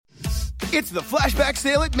It's the flashback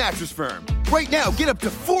sale at Mattress Firm. Right now, get up to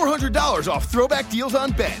 $400 off throwback deals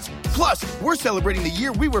on beds. Plus, we're celebrating the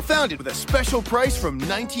year we were founded with a special price from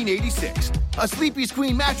 1986. A Sleepy's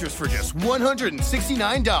Queen mattress for just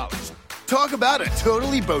 $169. Talk about a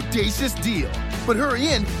totally bodacious deal. But hurry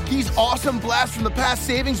in, these awesome blast from the past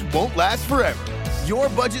savings won't last forever. Your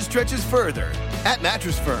budget stretches further at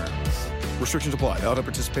Mattress Firm. Restrictions apply. Valid at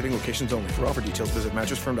participating locations only. For offer details, visit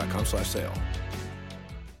mattressfirm.com/sale.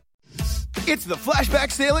 It's the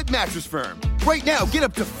flashback sale at Mattress Firm. Right now, get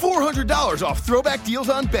up to $400 off throwback deals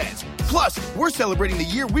on beds. Plus, we're celebrating the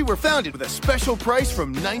year we were founded with a special price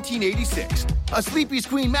from 1986. A Sleepy's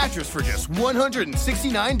Queen mattress for just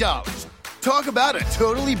 $169. Talk about a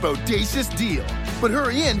totally bodacious deal. But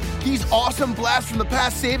hurry in, these awesome blast from the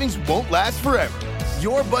past savings won't last forever.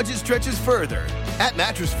 Your budget stretches further at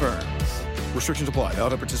Mattress Firm. Restrictions apply.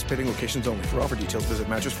 Valid at participating locations only. For offer details, visit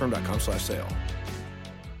mattressfirm.com/sale.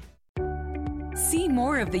 See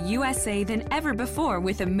more of the USA than ever before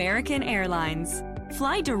with American Airlines.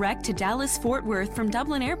 Fly direct to Dallas-Fort Worth from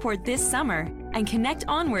Dublin Airport this summer and connect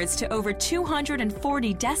onwards to over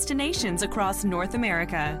 240 destinations across North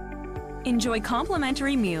America. Enjoy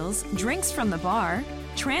complimentary meals, drinks from the bar,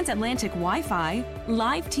 transatlantic Wi-Fi,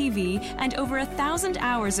 live TV, and over 1,000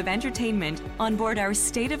 hours of entertainment on board our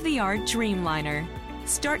state-of-the-art Dreamliner.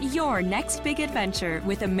 Start your next big adventure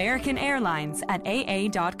with American Airlines at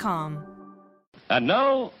AA.com. And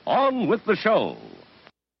now, on with the show.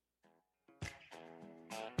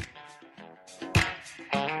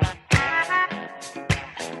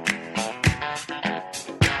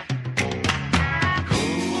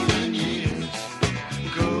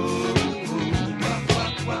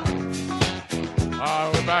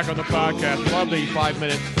 We're back on the podcast. Love the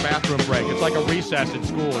 5-minute bathroom break. It's like a recess in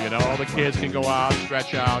school, you know. All the kids can go out,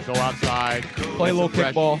 stretch out, go outside. Play a little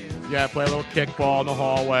kickball. Yeah, play a little kickball in the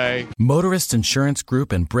hallway. Motorist Insurance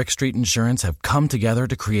Group and Brick Street Insurance have come together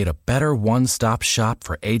to create a better one-stop shop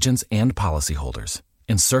for agents and policyholders,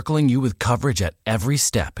 encircling you with coverage at every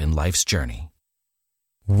step in life's journey.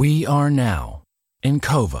 We are now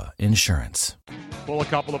Encova Insurance. Pull a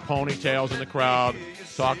couple of ponytails in the crowd,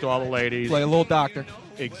 talk to all the ladies. Play a little doctor.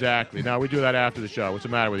 Exactly. Now, we do that after the show. What's the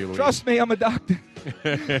matter with you, Louise? Trust me, I'm a doctor.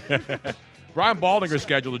 Brian Baldinger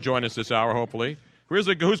scheduled to join us this hour, hopefully.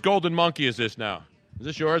 Whose golden monkey is this now? Is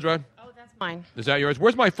this yours, Rob? Oh, that's mine. Is that yours?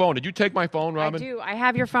 Where's my phone? Did you take my phone, Robin? I do. I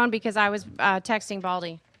have your phone because I was texting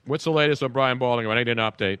Baldy. What's the latest on Brian Baldinger? I need an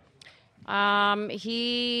update.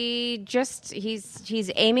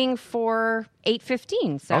 He's aiming for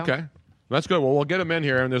 8:15. So. Okay. That's good. Well, we'll get him in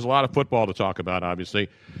here, and there's a lot of football to talk about, obviously.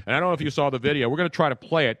 And I don't know if you saw the video. We're going to try to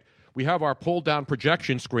play it. We have our pull-down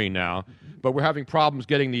projection screen now, but we're having problems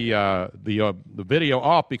getting the video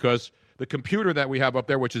up because the computer that we have up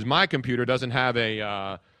there, which is my computer, doesn't have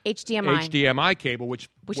a HDMI cable, which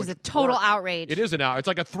is a total outrage. It is an outrage. It's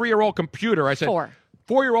like a 3-year-old computer. I said,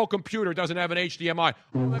 4-year-old computer doesn't have an HDMI.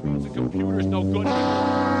 Well, that means the computer's no good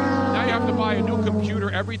anymore. Now you have to buy a new computer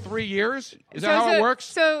every 3 years? Is that how it works?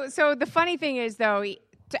 So the funny thing is, though,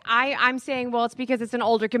 I'm saying, well, it's because it's an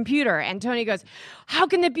older computer. And Tony goes, how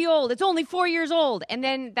can it be old? It's only 4 years old. And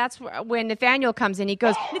then that's when Nathaniel comes in. He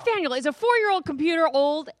goes, Nathaniel, is a 4-year-old computer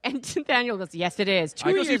old? And Nathaniel goes, yes, it is.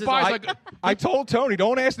 2 years is old. I told Tony,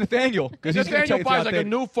 don't ask Nathaniel. Because Nathaniel buys like a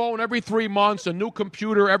new phone every 3 months, a new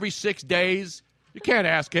computer every 6 days. You can't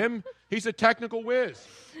ask him. He's a technical whiz.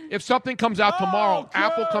 If something comes out tomorrow,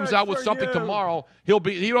 Apple comes out with something tomorrow,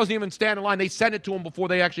 he doesn't even stand in line. They send it to him before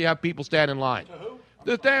they actually have people stand in line. To who?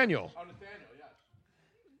 Nathaniel. Oh, Nathaniel, yes.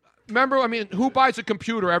 Remember, who buys a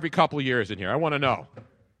computer every couple of years in here? I want to know.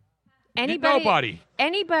 Nobody.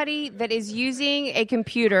 Anybody that is using a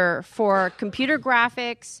computer for computer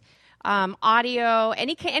graphics, audio,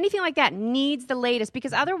 anything like that needs the latest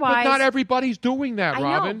because otherwise... But not everybody's doing that, Robin.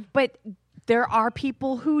 I know, but there are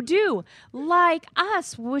people who do, like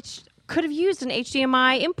us, which could have used an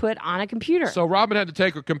HDMI input on a computer. So Robin had to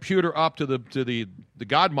take her computer up to the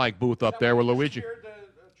God mic booth up there where Luigi...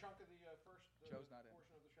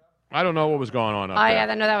 I don't know what was going on up there. Yeah,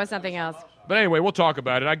 no, that was something else. But anyway, we'll talk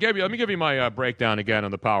about it. Let me give you my breakdown again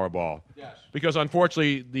on the Powerball. Yes. Because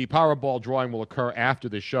unfortunately, the Powerball drawing will occur after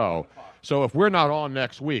the show. So if we're not on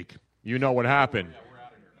next week, you know what happened. Yeah, we're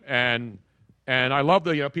out of here. And I love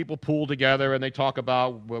the people pool together and they talk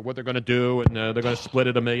about what they're going to do and they're going to split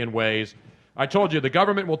it a million ways. I told you the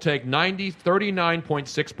government will take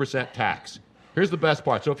 39.6% tax. Here's the best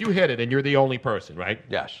part. So if you hit it and you're the only person, right?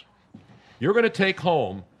 Yes. You're going to take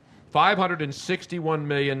home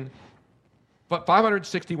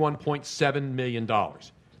 $561.7 million.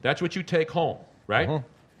 That's what you take home, right? Uh-huh.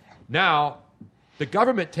 Now, the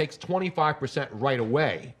government takes 25% right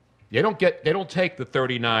away. They don't take the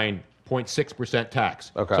 39.6%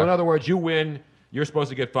 tax. Okay. So in other words, you win, you're supposed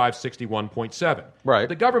to get 561.7. Right.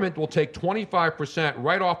 The government will take 25%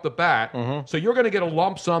 right off the bat. So you're going to get a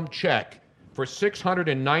lump sum check for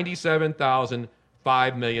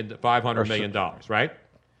 $697,500 million, right?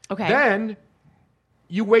 Okay. Then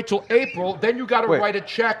you wait till April. Then you got to write a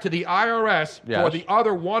check to the IRS for the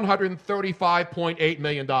other $135.8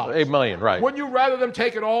 million. $8 million, right? Wouldn't you rather them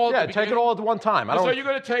take it all? Yeah, take it all at one time. So you're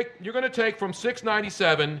going to take from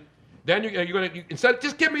 697. Then you're going to instead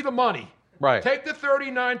just give me the money. Right. Take the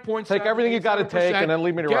 39.7. Take everything you got to take, and then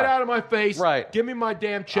leave me to Get rest. out of my face. Right. Give me my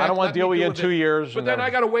damn check. I don't want to deal with you in 2 years. But then I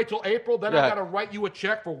got to wait till April. Then I got to write you a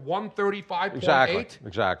check for 135.8.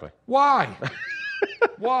 Exactly. Why?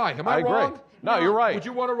 Why? Am I agree. wrong? No, you're right. Would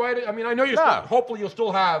you want to write it? I mean, I know hopefully you'll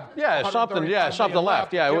still have something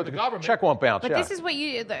left. Yeah, the government. check won't bounce. But this is what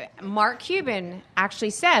Mark Cuban actually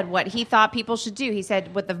said, what he thought people should do. He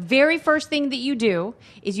said, what the very first thing that you do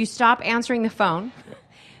is you stop answering the phone.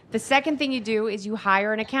 The second thing you do is you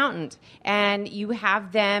hire an accountant, and you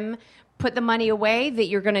have them put the money away that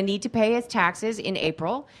you're going to need to pay as taxes in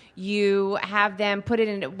April. You have them put it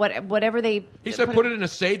in whatever they... He said put it in a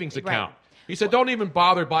savings account. Right. He said, don't even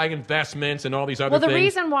bother buying investments and all these other things. Well, the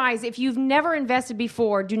reason why is if you've never invested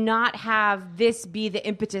before, do not have this be the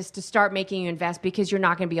impetus to start making you invest because you're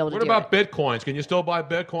not going to be able to do it. What about Bitcoins? Can you still buy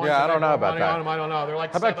Bitcoins? Yeah, I don't know about that. I don't know. They're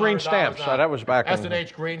like how about green stamps? That was back in...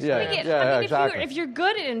 S&H green stamps. Exactly. If you're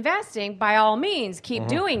good at investing, by all means, keep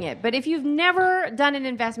doing it. But if you've never done an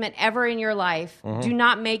investment ever in your life, do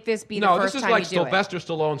not make this be the first time you do it. No, this is like Sylvester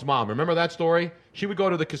Stallone's mom. Remember that story? She would go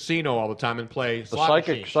to the casino all the time and play slot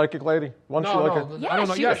machines. Psychic lady? I don't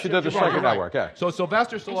know. Yeah, she did the Psychic Network, yeah. So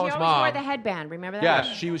Sylvester Stallone's mom... She always mom... wore the headband, remember that?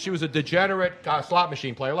 Yes. She was a degenerate slot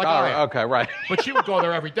machine player, like I am. Okay, right. But she would go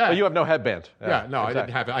there every day. But you have no headband. Yeah, no, exactly. I didn't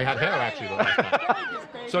have it. I had hair, actually, the last time.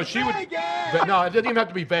 So she would... No, it didn't even have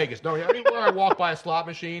to be Vegas. No, anywhere I walked by a slot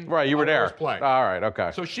machine... Right, you were there. Play. All right,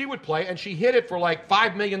 okay. So she would play, and she hit it for like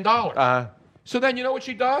 $5 million. So then you know what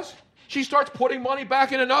she does? She starts putting money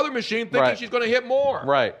back in another machine thinking she's going to hit more.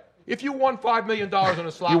 Right. If you won $5 million on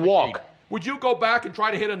a slot machine, walk. Would you go back and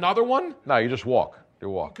try to hit another one? No, you just walk. You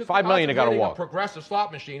walk. $5 million, you got to walk. A progressive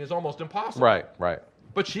slot machine is almost impossible. Right.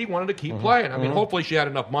 But she wanted to keep playing. I mean, hopefully she had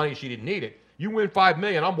enough money she didn't need it. You win $5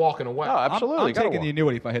 million, I'm walking away. No, absolutely. I'm taking the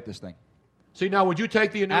annuity if I hit this thing. See, now, would you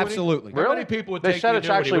take the annuity? Absolutely. How many people would take the annuity? They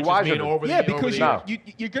said it's actually wiser. Because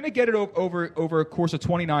you're going to get it over a course of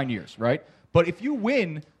 29 years, right? But if you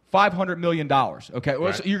win $500 million, okay,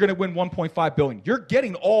 so you're going to win $1.5 billion. You're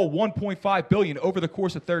getting all $1.5 billion over the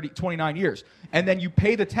course of 29 years. And then you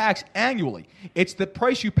pay the tax annually. It's the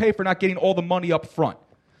price you pay for not getting all the money up front.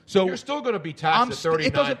 So you're still going to be taxed at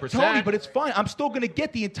 39%. Tony, but it's fine. I'm still going to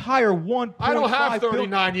get the entire $1.5 billion. I don't have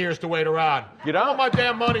 39 years to wait around. You don't? I want my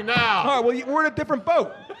damn money now. All right, well, we're in a different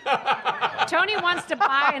boat. Tony wants to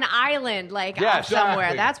buy an island, up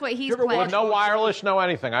somewhere. That's what he's playing. No wireless, no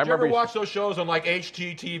anything. Did you ever watch those shows on like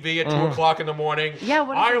HGTV at 2 o'clock in the morning? Yeah,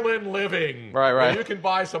 Island Living. Right. Where you can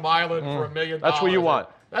buy some island for $1 million. That's what you want.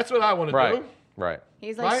 That's what I want to do. Right.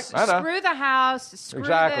 He's like, screw the house, screw He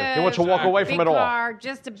wants to walk away from it all. Car,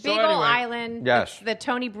 just a big old island. Yes. It's the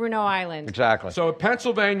Tony Bruno Island. Exactly. So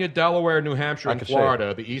Pennsylvania, Delaware, New Hampshire, and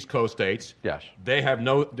Florida, the East Coast states, they have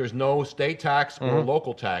there's no state tax or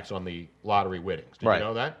local tax on the lottery winnings. Did you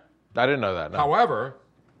know that? I didn't know that, no. However,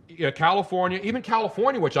 California,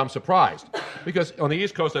 which I'm surprised, because on the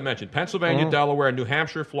East Coast I mentioned Pennsylvania, Delaware, New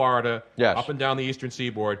Hampshire, Florida, up and down the eastern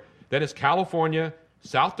seaboard. Then it's California,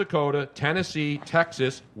 South Dakota, Tennessee,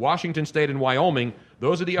 Texas, Washington State, and Wyoming.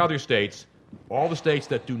 Those are the other states, all the states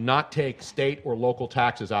that do not take state or local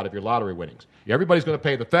taxes out of your lottery winnings. Everybody's going to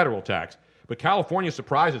pay the federal tax. But California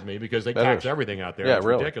surprises me because they tax everything out there. Yeah, it's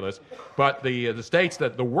really ridiculous. But the states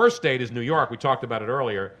the worst state is New York. We talked about it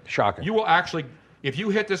earlier. Shocking. You will actually, if you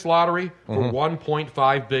hit this lottery for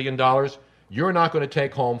 $1.5 billion, you're not going to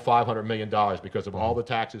take home $500 million because of all the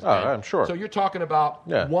taxes. I'm sure. So you're talking about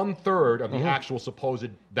 1/3 of the actual supposed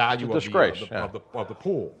value of the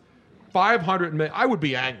pool. $500 million. I would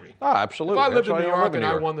be angry. Oh, absolutely. If I lived in New York and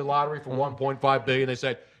I won the lottery for $1.5 billion, they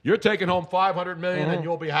said, you're taking home $500 million and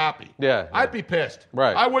you'll be happy. Yeah. I'd be pissed.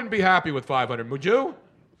 Right. I wouldn't be happy with $500. Would you?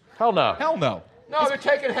 Hell no. Hell no. No, they're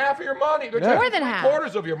taking half of your money. They're taking more than half.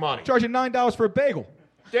 3/4 of your money. Charging $9 for a bagel.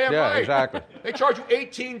 Damn right. Exactly. They charge you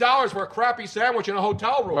 $18 for a crappy sandwich in a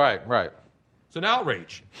hotel room. Right. It's an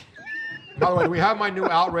outrage. By the way, do we have my new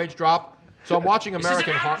outrage drop? So I'm watching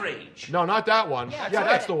American Horror. No, not that one. Yeah,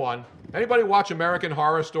 that's the one. Anybody watch American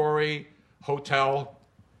Horror Story Hotel?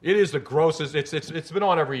 It is the grossest. It's been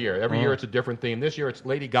on every year. Every year it's a different theme. This year it's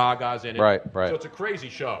Lady Gaga's in it. Right. So it's a crazy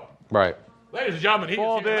show. Right. Ladies and gentlemen,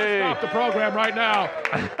 Baldy. let's stop the program right now.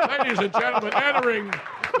 Ladies and gentlemen, entering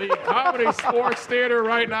the Comedy Sports Theater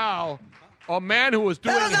right now, a man who was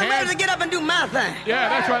doing Fellas, I'm ready to get up and do my thing. Yeah,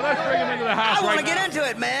 that's right. Let's bring him into the house I want right to now. get into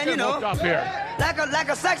it, man. Get You know, hooked up here. like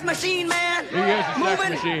a sex machine, man. He is a moving,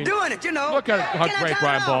 sex machine. doing it. You know. Look at how Can I great count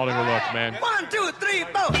Brian it out? Baldinger looks, man. 1, 2, 3,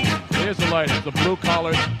 4. Here's the latest, the blue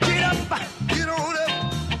collars. Get up, get on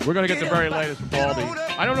up. We're going to get the very latest from Baldy.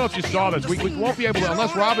 I don't know if you saw this. We won't be able to,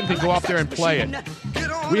 unless Robin can go up there and play it.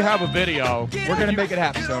 We have a video. We're going to make it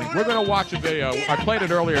happen, Tony. We're going to watch a video. I played it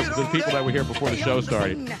earlier for the people that were here before the show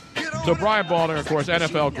started. So Brian Baldinger, of course,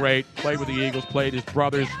 NFL great, played with the Eagles, played his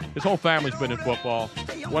brothers. His whole family's been in football.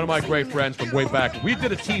 One of my great friends from way back. We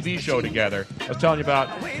did a TV show together. I was telling you about,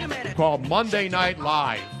 called Monday Night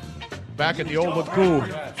Live. Back at the old lagoon.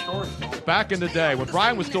 Back in the day when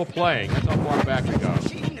Brian was still playing. That's how far back we go.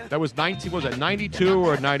 That was 92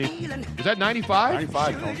 or 90? Was that 95?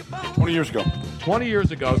 95, 20 years ago. 20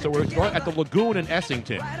 years ago. So we're at the lagoon in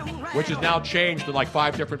Essington, which has now changed to like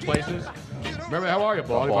 5 different places. Remember, how are you,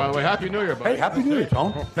 Baldy? By the way, Happy New Year, buddy. Hey, Happy New Year,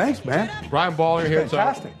 Tone. Thanks, man. Brian Baldinger here.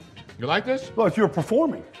 Fantastic. You like this? Well, if you're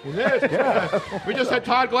performing. It is. Yeah. We just had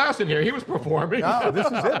Todd Glass in here. He was performing. No, this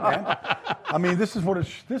is it, man. I mean, this is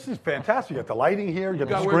this is fantastic. You got the lighting here. You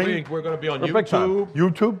got the screen. We're going to be on We're big time. YouTube.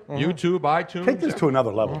 YouTube? YouTube, iTunes. Take this to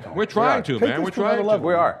another level, Tone. We're trying to, Take man. this We're to another trying level.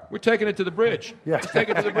 We are. We're taking it to the bridge. Yeah. Let's take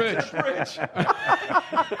it to the bridge.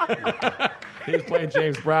 He was playing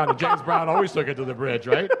James Brown, and James Brown always took it to the bridge,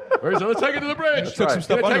 right? Or he said, let's take it to the bridge. Took some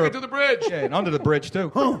stuff Take under it to the bridge. Yeah, and under the bridge,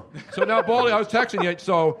 too. So now, Baldy, I was texting you.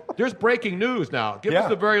 So there's breaking news now. Give us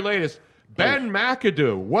the very latest. Ben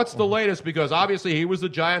McAdoo, what's the latest? Because obviously he was the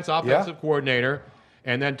Giants' offensive coordinator.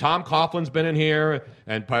 And then Tom Coughlin's been in here,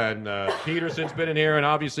 and Peterson's been in here, and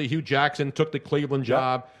obviously Hugh Jackson took the Cleveland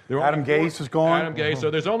job. Adam Gase is gone. Adam Gase. So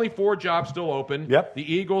there's only 4 jobs still open. Yep.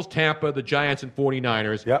 The Eagles, Tampa, the Giants, and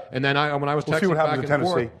 49ers. Yep. And then when I was We'll see texting what happens back in and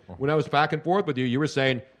forth, Tennessee. when I was back and forth with you, you were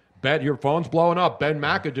saying, Ben, your phone's blowing up. Ben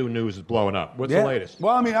McAdoo news is blowing up. What's the latest?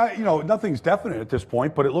 Well, I mean, nothing's definite at this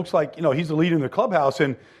point, but it looks like, he's the leader in the clubhouse.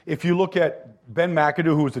 And if you look at Ben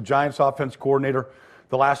McAdoo, who was the Giants offense coordinator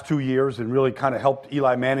the last 2 years and really kind of helped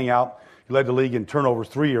Eli Manning out. He led the league in turnovers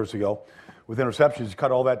 3 years ago with interceptions. He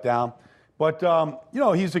cut all that down. But,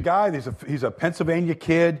 he's a guy, he's a Pennsylvania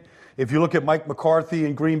kid. If you look at Mike McCarthy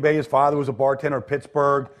in Green Bay, his father was a bartender in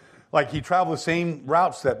Pittsburgh. Like, he traveled the same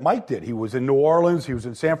routes that Mike did. He was in New Orleans. He was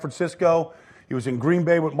in San Francisco. He was in Green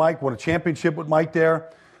Bay with Mike, won a championship with Mike there.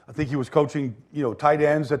 I think he was coaching, tight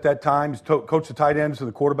ends at that time. He's coached the tight ends and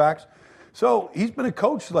the quarterbacks. So he's been a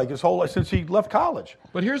coach like his whole life since he left college.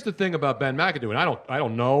 But here's the thing about Ben McAdoo, and I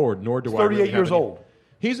don't know, or nor do He's I. 38 really years have any- old.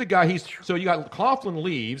 He's a guy. So you got Coughlin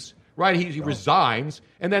leaves, right? He resigns,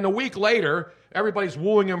 and then a week later, everybody's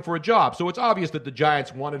wooing him for a job. So it's obvious that the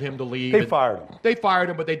Giants wanted him to leave. They fired him. They fired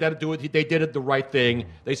him, but they did do it. They did it the right thing.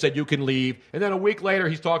 They said you can leave, and then a week later,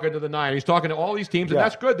 he's talking to the Niners. He's talking to all these teams, and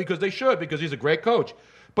that's good because they should, because he's a great coach.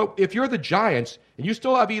 But if you're the Giants and you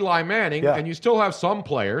still have Eli Manning and you still have some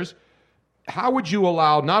players, how would you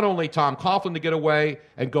allow not only Tom Coughlin to get away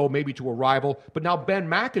and go maybe to a rival, but now Ben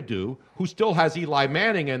McAdoo, who still has Eli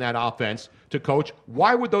Manning in that offense to coach?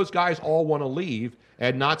 Why would those guys all want to leave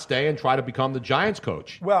and not stay and try to become the Giants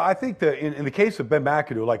coach? Well, I think that in the case of Ben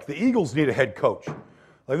McAdoo, like the Eagles need a head coach.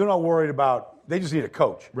 Like they're not worried about, they just need a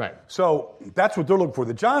coach. Right. So that's what they're looking for.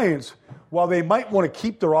 The Giants, while they might want to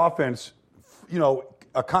keep their offense,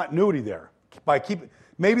 a continuity there by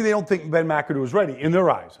maybe they don't think Ben McAdoo is ready in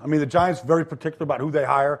their eyes. I mean, the Giants are very particular about who they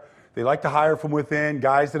hire. They like to hire from within,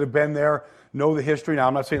 guys that have been there, know the history. Now,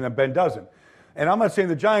 I'm not saying that Ben doesn't. And I'm not saying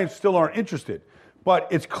the Giants still aren't interested. But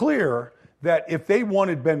it's clear that if they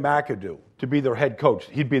wanted Ben McAdoo to be their head coach,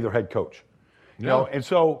 he'd be their head coach. And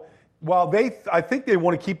so while I think they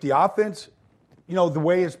want to keep the offense, the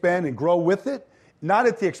way it's been and grow with it, not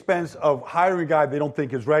at the expense of hiring a guy they don't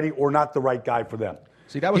think is ready or not the right guy for them.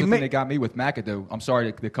 See, that was the thing that got me with McAdoo. I'm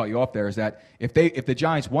sorry to cut you off there. Is that if the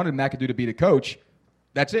Giants wanted McAdoo to be the coach,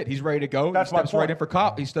 that's it. He's ready to go. That's he steps right in for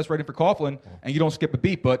Coughlin, and you don't skip a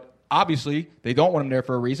beat. But obviously, they don't want him there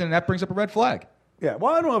for a reason, and that brings up a red flag. Yeah.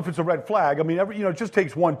 Well, I don't know if it's a red flag. I mean, it just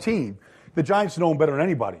takes one team. The Giants know him better than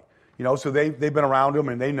anybody. So they've been around him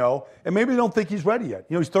and they know. And maybe they don't think he's ready yet.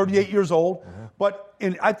 He's 38 years old. But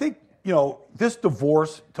I think this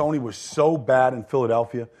divorce, Tony, was so bad in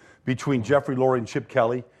Philadelphia between Jeffrey Lurie and Chip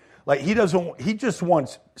Kelly. Like, he just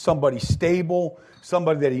wants somebody stable,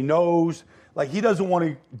 somebody that he knows. Like, he doesn't want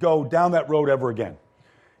to go down that road ever again.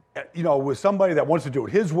 With somebody that wants to do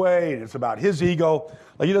it his way and it's about his ego.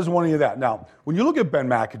 Like, he doesn't want any of that. Now, when you look at Ben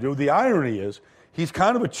McAdoo, the irony is he's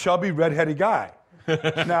kind of a chubby, redheaded guy.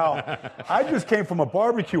 Now, I just came from a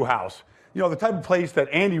barbecue house the type of place that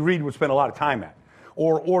Andy Reid would spend a lot of time at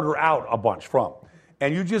or order out a bunch from.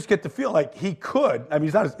 And you just get to feel like he could, I mean,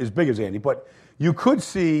 he's not as big as Andy, but you could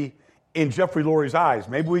see in Jeffrey Lurie's eyes,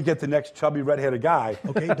 maybe we get the next chubby red-headed guy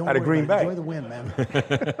out of Green Bay. Enjoy the win, man.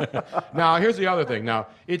 Now, here's the other thing. Now,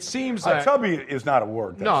 it seems that... chubby is not a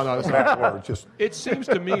word. No, it's not a word. It seems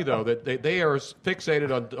to me, though, that they are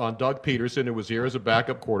fixated on Doug Peterson, who was here as a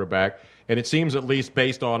backup quarterback, and it seems, at least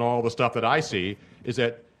based on all the stuff that I see, is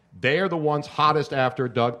that they are the ones hottest after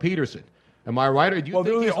Doug Peterson. Am I right? Or do you think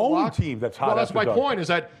they're he's the only team that's hot. Well, that's my point, is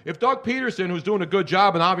that if Doug Peterson, who's doing a good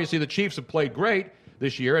job, and obviously the Chiefs have played great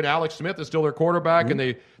this year, and Alex Smith is still their quarterback, and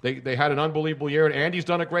they had an unbelievable year, and Andy's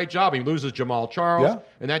done a great job. He loses Jamal Charles,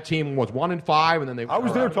 and that team was 1-5, and then they... I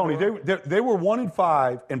was there, Tony. They were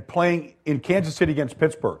 1-5 and playing in Kansas City against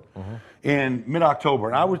Pittsburgh in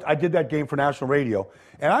mid-October, and I did that game for national radio,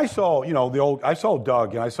 and I saw, I saw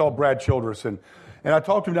Doug, and I saw Brad Childress, and I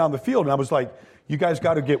talked to him down the field, and I was like, you guys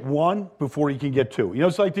got to get one before you can get two.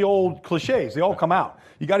 It's like the old cliches. They all come out.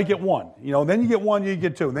 You got to get one. Then you get one, you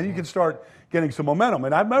get two. And then you can start getting some momentum.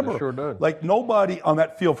 And I remember, nobody on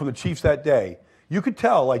that field from the Chiefs that day, you could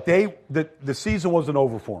tell, the season wasn't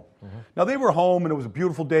over for them. Now, they were home, and it was a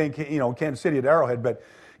beautiful day in Kansas City at Arrowhead. But,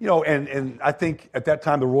 and I think at that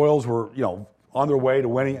time the Royals were, on their way to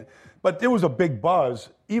winning it. But there was a big buzz,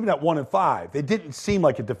 even at 1-5. They didn't seem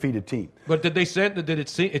like a defeated team. But did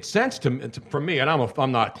it sensed for me, and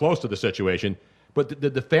I'm not close to the situation, but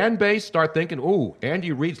did the fan base start thinking, ooh,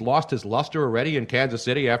 Andy Reid's lost his luster already in Kansas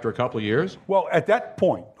City after a couple of years? Well, at that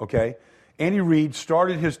point, Andy Reid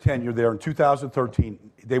started his tenure there in 2013.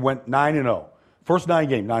 They went 9-0. First 9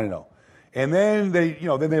 games, 9-0. And then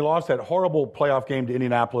they lost that horrible playoff game to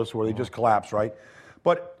Indianapolis where they just collapsed, right?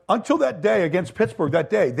 But until that day against Pittsburgh,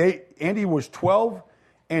 Andy was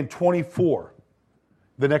 12-24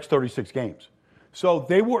 the next 36 games. So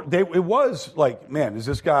it was like, man, is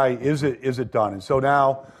it done? And so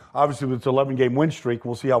now, obviously, with its 11-game win streak,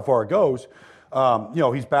 we'll see how far it goes.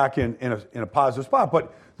 He's back in a positive spot.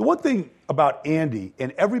 But the one thing about Andy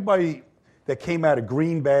and everybody that came out of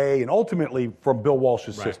Green Bay and ultimately from Bill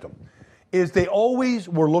Walsh's system is they always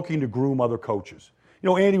were looking to groom other coaches.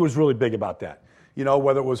 Andy was really big about that.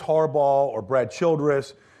 Whether it was Harbaugh or Brad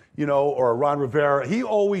Childress, or Ron Rivera, he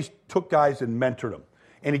always took guys and mentored them.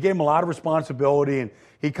 And he gave them a lot of responsibility, and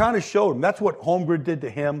he kind of showed them. That's what Holmgren did to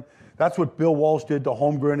him. That's what Bill Walsh did to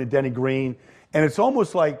Holmgren and Denny Green. And it's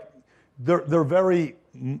almost like they're very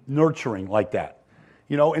nurturing like that.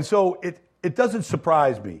 And so it doesn't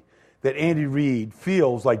surprise me that Andy Reid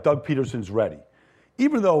feels like Doug Peterson's ready.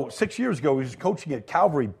 Even though 6 years ago he was coaching at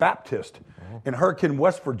Calvary Baptist in Hurricane,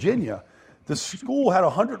 West Virginia, the school had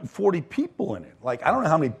 140 people in it. I don't know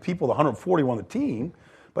how many people the 140 were on the team,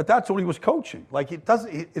 but that's what he was coaching.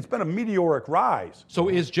 It's been a meteoric rise. So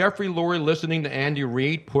is Jeffrey Lurie listening to Andy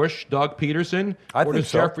Reid push Doug Peterson? Or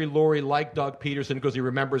does Jeffrey Lurie like Doug Peterson because he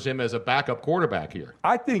remembers him as a backup quarterback here?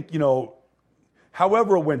 I think,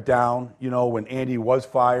 however it went down, when Andy was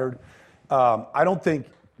fired, I don't think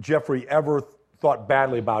Jeffrey ever thought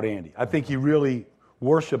badly about Andy. I think he really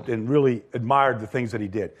worshipped and really admired the things that he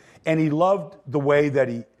did. And he loved the way that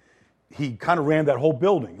he kind of ran that whole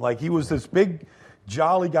building. He was this big,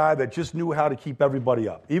 jolly guy that just knew how to keep everybody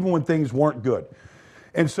up, even when things weren't good.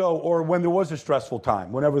 And so, or when there was a stressful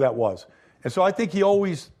time, whenever that was. And so I think he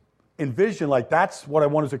always envisioned, that's what I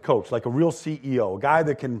want as a coach, like a real CEO, a guy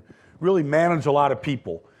that can really manage a lot of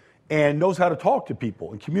people and knows how to talk to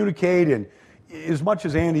people and communicate. And as much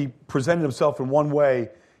as Andy presented himself in one way,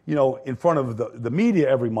 in front of the media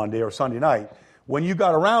every Monday or Sunday night, when you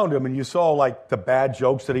got around him and you saw the bad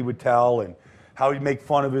jokes that he would tell and how he'd make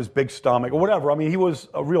fun of his big stomach or whatever, I mean, he was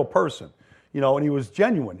a real person, and he was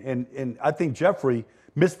genuine. And I think Jeffrey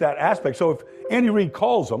missed that aspect. So if Andy Reid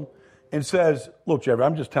calls him and says, look, Jeffrey,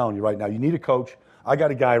 I'm just telling you right now, you need a coach. I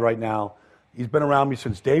got a guy right now. He's been around me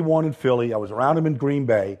since day one in Philly. I was around him in Green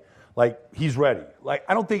Bay. He's ready.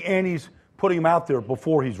 I don't think Andy's putting him out there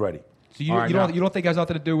before he's ready. So you don't think it has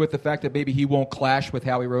nothing to do with the fact that maybe he won't clash with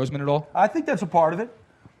Howie Roseman at all? I think that's a part of it.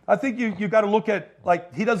 I think you got to look at,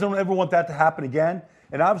 he doesn't ever want that to happen again.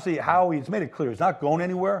 And obviously Howie's made it clear he's not going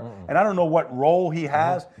anywhere. And I don't know what role he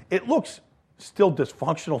has. It looks still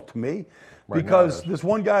dysfunctional to me because this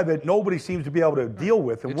one guy that nobody seems to be able to deal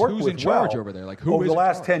with and work with who's in charge over there? Over the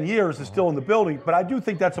last 10 years is still in the building. But I do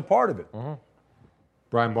think that's a part of it.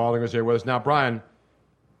 Brian Baldinger is here with us. Now, Brian,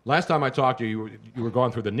 last time I talked to you, you were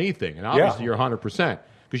going through the knee thing, and obviously you're 100%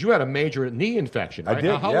 because you had a major knee infection. Right? I did.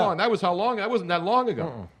 Now, how long? That was how long? That wasn't that long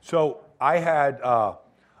ago. So I had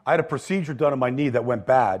a procedure done on my knee that went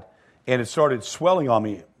bad, and it started swelling on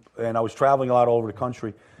me. And I was traveling a lot all over the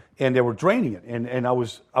country, and they were draining it. And I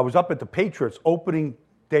was up at the Patriots opening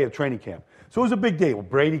day of training camp. So it was a big day. With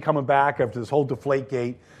Brady coming back after this whole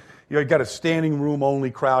Deflategate. You got a standing room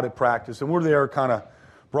only crowd at practice, and we're there kind of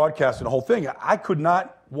broadcasting the whole thing. I could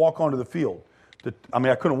not walk onto the field.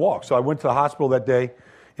 I couldn't walk. So I went to the hospital that day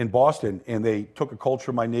in Boston, and they took a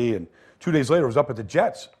culture of my knee. And 2 days later, I was up at the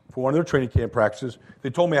Jets for one of their training camp practices. They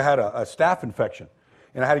told me I had a staph infection,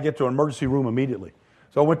 and I had to get to an emergency room immediately.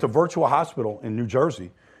 So I went to Virtua Hospital in New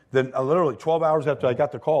Jersey. Then literally 12 hours after I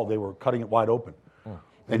got the call, they were cutting it wide open.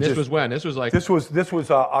 And this was when? This was like... This was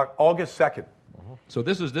August 2nd. So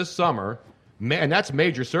this is this summer, and that's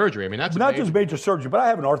major surgery. I mean, that's not just major surgery, but I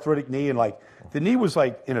have an arthritic knee, and like the knee was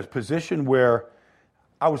like in a position where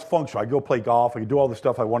I was functional. I could go play golf. I could do all the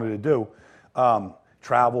stuff I wanted to do,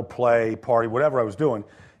 travel, play, party, whatever I was doing,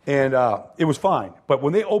 and it was fine. But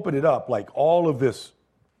when they opened it up, like all of this,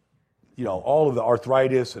 all of the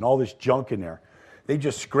arthritis and all this junk in there, they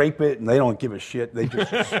just scrape it and they don't give a shit. They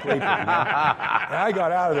just scrape it. And I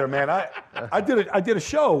got out of there, man. I did a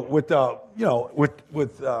show with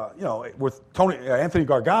Tony Anthony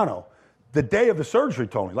Gargano the day of the surgery,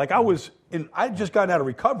 Tony. Like I just gotten out of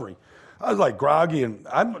recovery. I was like groggy, and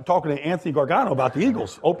I'm talking to Anthony Gargano about the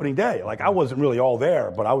Eagles opening day. Like I wasn't really all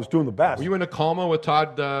there, but I was doing the best. Were you in a coma with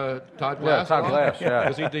Todd Glass? Yeah, Todd Glass, yeah.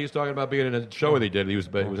 Because he's talking about being in a show that he did. He was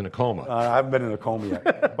in a coma. I haven't been in a coma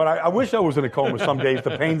yet, but I wish I was in a coma some days.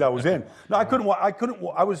 The pain that I was in. No, I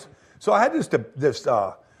couldn't. So I had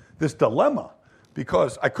this dilemma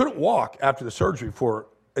because I couldn't walk after the surgery for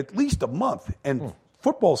at least a month, and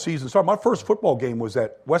football season started. My first football game was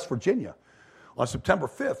at West Virginia on September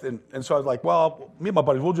 5th. And so I was like, well, me and my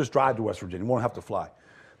buddies, we'll just drive to West Virginia. We won't have to fly.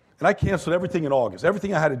 And I canceled everything in August.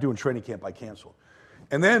 Everything I had to do in training camp, I canceled.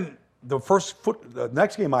 And then the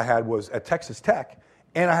next game I had was at Texas Tech,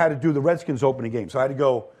 and I had to do the Redskins opening game. So I had to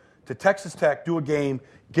go to Texas Tech, do a game,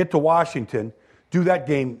 get to Washington, do that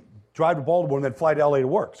game, drive to Baltimore, and then fly to LA to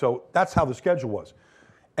work. So that's how the schedule was.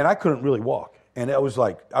 And I couldn't really walk. And it was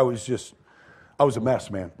like, I was a mess,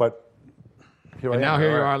 man. But here you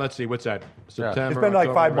are. Let's see, what's that? September. It's been like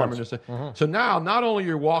October, 5 months. November, So now, not only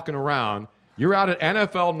you're walking around, you're out at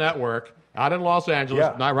NFL Network, out in Los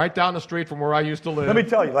Angeles, right down the street from where I used to live. Let me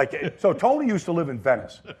tell you, so Tony used to live in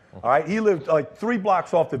Venice. All right, he lived like 3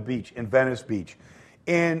 blocks off the beach in Venice Beach,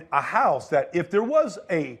 in a house that if there was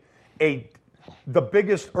the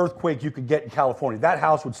biggest earthquake you could get in California, that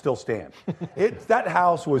house would still stand. That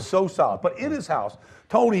house was so solid. But in his house,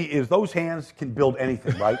 those hands can build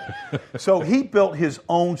anything, right? So he built his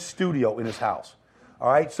own studio in his house.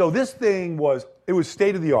 All right. So this thing was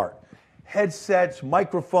state of the art. Headsets,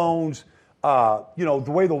 microphones, the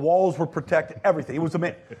way the walls were protected, everything. It was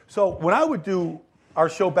amazing. So when I would do our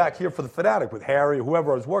show back here for the Fanatic with Harry or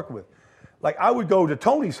whoever I was working with, like I would go to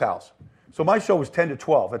Tony's house. So my show was 10 to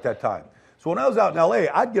 12 at that time. So when I was out in LA,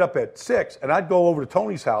 I'd get up at 6 and I'd go over to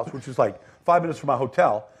Tony's house, which was like 5 minutes from my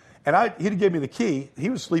hotel. And he'd give me the key.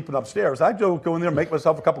 He was sleeping upstairs. I'd go in there, make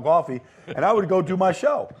myself a cup of coffee, and I would go do my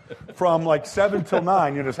show from like 7 till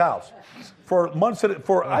 9 in his house for months.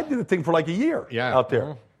 I did the thing for like a year out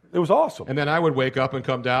there. It was awesome. And then I would wake up and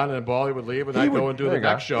come down, and then Baldy would leave, and I'd go and do the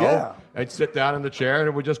next show. Yeah. I'd sit down in the chair, and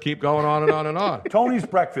it would just keep going on and on and on. Tony's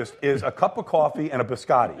breakfast is a cup of coffee and a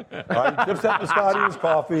biscotti. Right? He dips that biscotti in his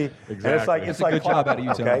coffee. Exactly. And it's like good job out of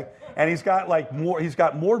you, Tony. okay? And he's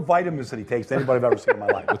got more vitamins than he takes than anybody I've ever seen in my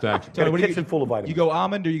life. Thanks. And a kitchen full of vitamins. You go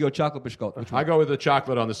almond or you go chocolate biscotti? I go with the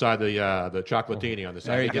chocolate on the side, the chocolatini on the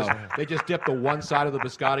side. There you go. They just dip the one side of the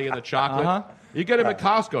biscotti in the chocolate. Uh-huh. You get them at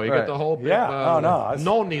Costco. You get the whole big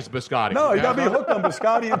Noni's biscotti. No, you got to be hooked on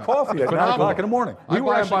biscotti and coffee at 9 o'clock in the morning. I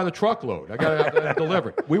buy them by the truckload. I got to have them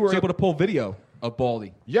delivered. We were able to pull video of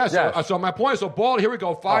Baldy. Yes. So my point is, so Baldy, here we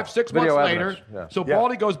go, 6 months later. Yeah. So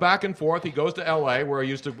Baldy goes back and forth. He goes to L.A., where he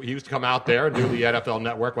used to come out there and do the NFL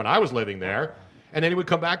Network when I was living there. And then he would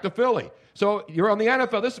come back to Philly. So you're on the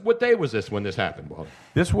NFL. What day was this when this happened, Baldy?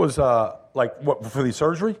 This was for the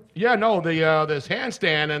surgery? Yeah, no, this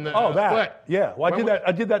handstand and the that. split. Yeah. Well, I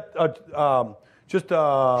did that.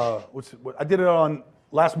 I did it on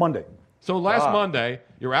last Monday. So last Monday,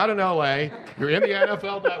 you're out in L.A., you're in the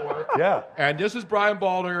NFL Network. Yeah. And this is Brian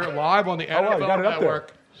Baldinger live on the NFL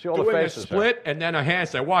Network See all the doing faces a split and then a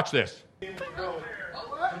handstand. Watch this.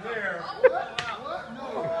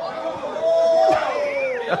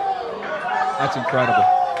 That's incredible.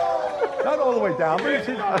 Not all the way down.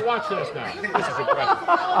 But Watch this now. This is impressive.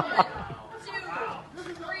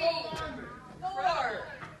 2, 3, 4,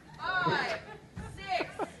 5, 6,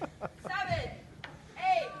 7,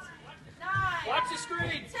 8, 9. Watch the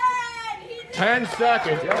screen. 10. 10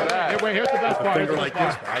 seconds. Hey, wait, here's the best part. Finger like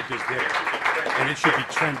this. I just did it. And it should be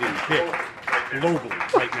trending big.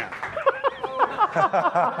 globally right now.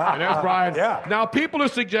 And there's Brian. Yeah. Now, people are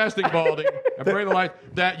suggesting, Baldy, and bring the light,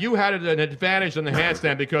 that you had an advantage in the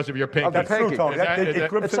handstand because of your pinky. That's true, Tony.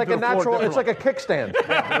 It's like a natural. It's like a kickstand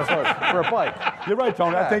for a bike. You're right,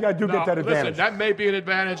 Tony. I think I do get that advantage. Listen, that may be an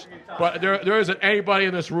advantage, but there isn't anybody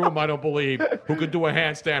in this room, I don't believe, who could do a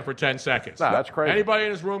handstand for 10 seconds. No, that's crazy. Anybody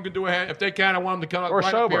in this room can do a hand. If they can, I want them to come Or right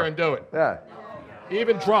up sober. here and do it. Yeah.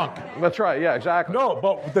 Even drunk. That's right. Yeah, exactly. No,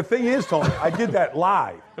 but the thing is, Tony, I did that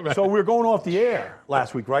live. Right. So we were going off the air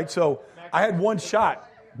last week, right? So I had one shot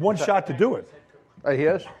to do it. He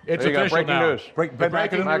is? It's There you go. official Breaking now. news.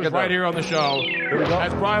 Breaking news right here on the show.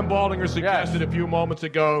 As Brian Baldinger suggested a few moments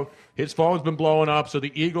ago, his phone's been blowing up, so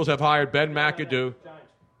the Eagles have hired Ben McAdoo.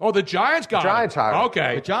 Oh, the Giants got Giants him. hired him.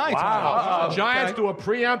 Okay. The Giants. Wow. The Giants do a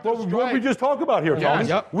preemptive What strike. we just talked about here, Yes. Tony.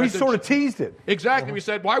 Yep. We sort of teased it. Exactly. We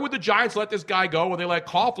said, why would the Giants let this guy go when they let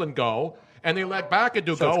Coughlin go and they let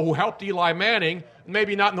McAdoo go, who helped Eli Manning,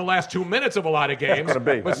 maybe not in the last 2 minutes of a lot of games,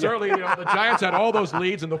 but certainly the Giants had all those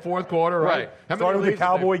leads in the fourth quarter, right? How many Started with the leads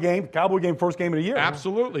did Cowboy game, first game of the year.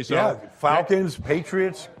 Absolutely. So, Yeah, Falcons,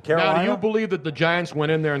 Patriots, Carolina. Now, do you believe that the Giants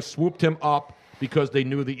went in there and swooped him up because they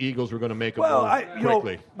knew the Eagles were going to make a move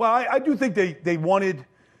quickly? I do think they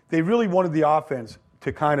really wanted the offense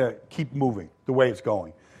to kind of keep moving the way it's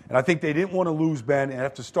going. And I think they didn't want to lose Ben and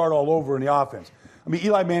have to start all over in the offense. I mean,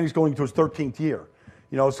 Eli Manning's going to his 13th year.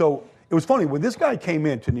 So it was funny. When this guy came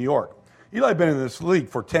into New York, Eli had been in this league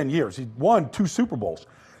for 10 years. He won 2 Super Bowls.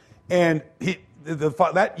 And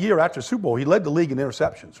that year after Super Bowl, he led the league in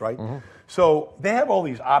interceptions, right? Mm-hmm. So they have all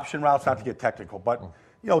these option routes, not to get technical, but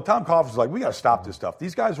Tom Coughlin's like, we got to stop this stuff.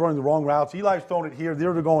 These guys running the wrong routes. Eli's throwing it here.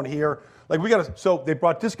 They're going here. Like, we got to. So they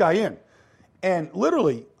brought this guy in. And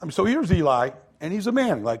literally, so here's Eli, and he's a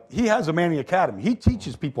Manning. Like, he has a Manning Academy. He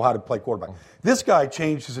teaches people how to play quarterback. This guy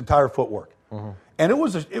changed his entire footwork. Mm-hmm. And it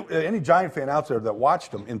was any Giant fan out there that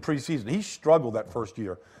watched him in preseason, he struggled that first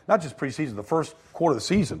year. Not just preseason, the first quarter of the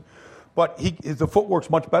season. But the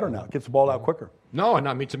footwork's much better now. Gets the ball out quicker. No, and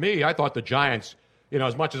I mean, to me, I thought the Giants,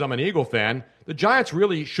 as much as I'm an Eagle fan, the Giants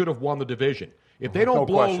really should have won the division. If they don't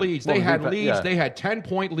blow leads, they had leads. Yeah. They had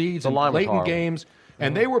 10-point leads in late in games,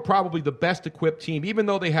 and they were probably the best equipped team, even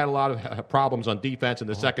though they had a lot of problems on defense in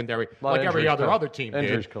the secondary, like every other team did.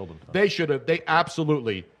 Injuries killed them. They should have. They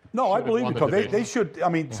absolutely. No, I believe it, Coach. They should. I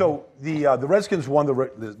mean, so the Redskins won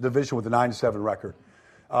the division with a 9-7 record.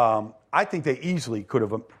 I think they easily could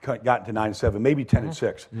have gotten to 9-7, maybe 10-6.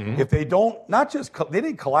 Mm-hmm. If they don't, they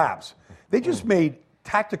didn't collapse. They just made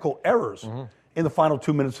tactical errors in the final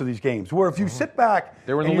 2 minutes of these games. Where if you sit back,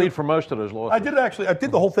 they were in the lead for most of those losses. I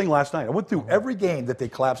did the whole thing last night. I went through every game that they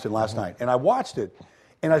collapsed in last night, and I watched it,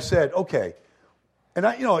 and I said, okay. And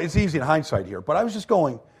it's easy in hindsight here, but I was just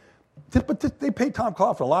going. But they paid Tom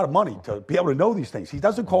Coughlin a lot of money to be able to know these things. He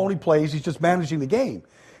doesn't call any plays. He's just managing the game.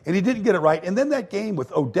 And he didn't get it right. And then that game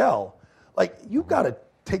with Odell, you've got to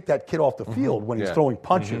take that kid off the field when he's throwing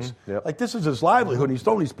punches. Mm-hmm. Yep. This is his livelihood. And he's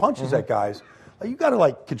throwing these punches at guys. You've got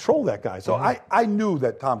to, control that guy. So I knew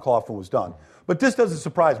that Tom Coughlin was done. But this doesn't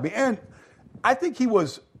surprise me. And I think he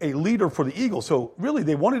was a leader for the Eagles. So, really,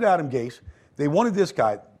 they wanted Adam Gase. They wanted this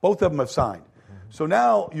guy. Both of them have signed. So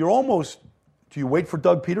now you're almost – do you wait for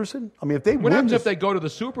Doug Peterson? I mean, if they what happens if they go to the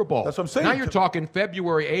Super Bowl? That's what I'm saying. Now you're talking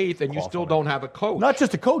February 8th, and you still don't have a coach. Not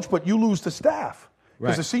just a coach, but you lose the staff.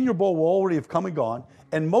 Because the Senior Bowl will already have come and gone,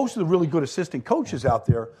 and most of the really good assistant coaches out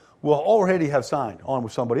there will already have signed on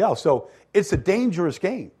with somebody else. So it's a dangerous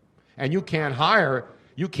game. And you can't hire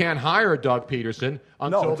Doug Peterson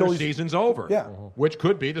until the season's over. Yeah. Which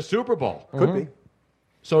could be the Super Bowl. Could be.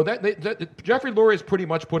 So Jeffrey Lurie has pretty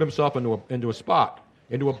much put himself into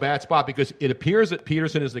a bad spot, because it appears that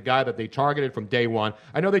Peterson is the guy that they targeted from day one.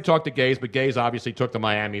 I know they talked to Gase, but Gase obviously took the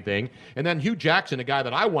Miami thing. And then Hugh Jackson, the guy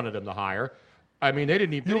that I wanted him to hire, I mean, they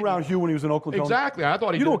didn't even... You were around Hugh when he was in Oakland? Exactly. I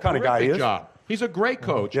thought he did a terrific job. He's a great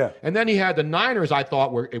coach. Yeah. And then he had the Niners, I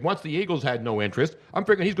thought, where once the Eagles had no interest, I'm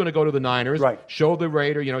figuring he's going to go to the Niners, show the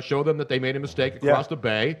Raider, show them that they made a mistake across the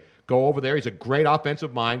bay. Go over there. He's a great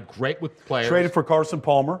offensive mind, great with players. Traded for Carson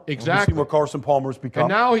Palmer. Exactly. See what Carson Palmer's become.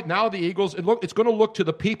 And now the Eagles, it's going to look to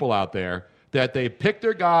the people out there that they picked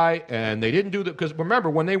their guy and they didn't do that. Because remember,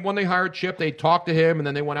 when they hired Chip, they talked to him and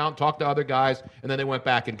then they went out and talked to other guys and then they went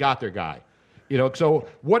back and got their guy. So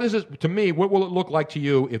what is it, to me, what will it look like to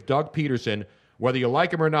you if Doug Peterson, whether you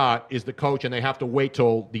like him or not, is the coach and they have to wait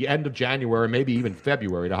till the end of January, maybe even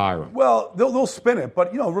February to hire him? Well, they'll spin it.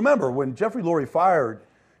 But, remember, when Jeffrey Lurie fired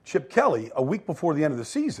Chip Kelly a week before the end of the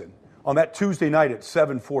season, on that Tuesday night at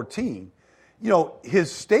 7:14,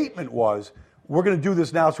 his statement was, we're going to do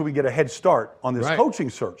this now so we get a head start on this coaching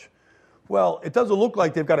search. Well, it doesn't look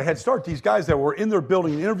like they've got a head start. These guys that were in their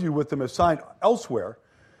building and interview with them have signed elsewhere.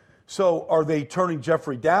 So are they turning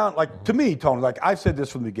Jeffrey down? Like, to me, Tony, like I've said this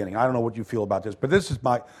from the beginning. I don't know what you feel about this, but this is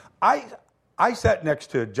I sat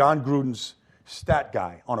next to John Gruden's stat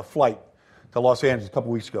guy on a flight to Los Angeles a couple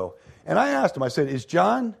weeks ago, and I asked him, I said, is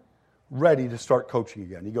John ready to start coaching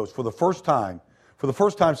again? He goes, for the first time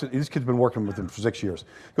since this kid's been working with him for 6 years.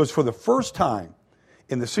 He goes, for the first time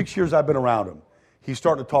in the 6 years I've been around him, he's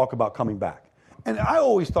starting to talk about coming back. And I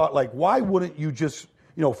always thought, like, why wouldn't you just,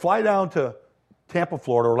 fly down to Tampa,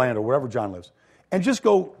 Florida, Orlando, wherever John lives, and just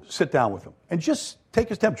go sit down with him and just take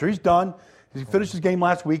his temperature. He's done. He finished his game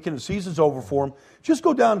last week and the season's over for him. Just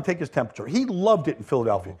go down and take his temperature. He loved it in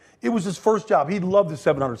Philadelphia. It was his first job. He loved the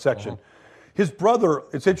 700 section. His brother,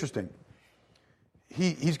 it's interesting.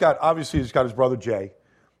 He's got his brother Jay,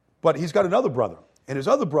 but he's got another brother. And his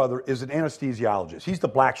other brother is an anesthesiologist. He's the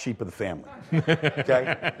black sheep of the family.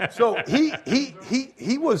 Okay? So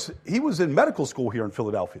he was in medical school here in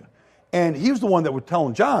Philadelphia. And he was the one that was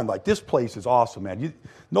telling John, like, this place is awesome, man.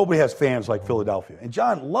 Nobody has fans like Philadelphia. And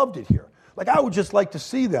John loved it here. Like, I would just like to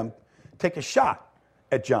see them take a shot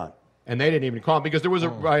at John. And they didn't even call him because there was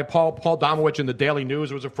Paul Domowitch in the Daily News.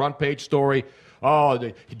 There was a front page story. Oh,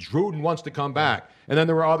 Gruden wants to come back. And then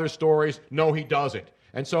there were other stories. No, he doesn't.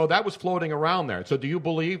 And so that was floating around there. So do you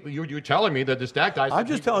believe, you're telling me that the stat guy... I'm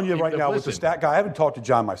just telling you right now with the stat guy. I haven't talked to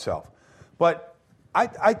John myself. But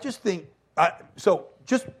I just think... So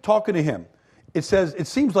just talking to him, it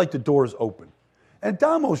seems like the door is open. And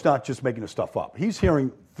Damo's not just making the stuff up. He's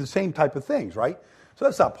hearing the same type of things, right? So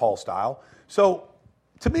that's not Paul style. So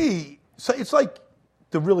to me, it's like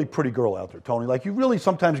the really pretty girl out there, Tony. Like, you really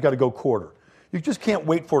sometimes got to go quarter. You just can't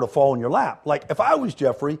wait for it to fall in your lap. Like, if I was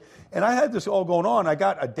Jeffrey and I had this all going on, I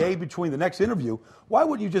got a day between the next interview, why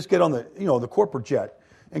wouldn't you just get on the corporate jet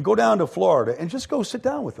and go down to Florida and just go sit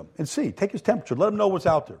down with him and see, take his temperature, let him know what's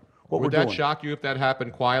out there, what we're doing. Would that shock you if that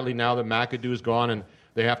happened quietly now that McAdoo's gone and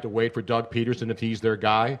they have to wait for Doug Peterson if he's their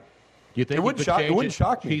guy? Do you think it wouldn't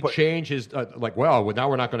shock me? He'd change his, now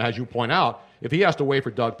we're not going to, as you point out, if he has to wait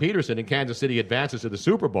for Doug Peterson and Kansas City advances to the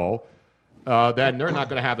Super Bowl, then they're not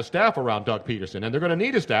going to have a staff around Doug Peterson. And they're going to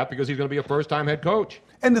need a staff because he's going to be a first-time head coach.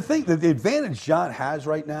 And the advantage John has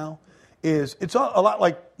right now is it's a lot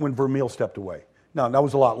like when Vermeil stepped away. Now, that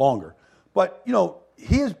was a lot longer. But,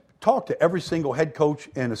 he has talked to every single head coach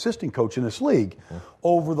and assistant coach in this league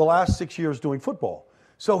over the last 6 years doing football.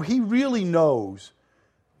 So he really knows,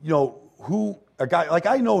 who a guy, like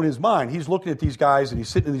I know in his mind, he's looking at these guys and he's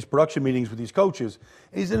sitting in these production meetings with these coaches,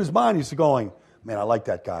 and he's in his mind, he's going, man, I like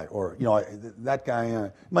that guy, or, that guy.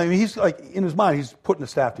 I mean, he's like, in his mind, he's putting the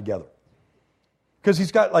staff together. Because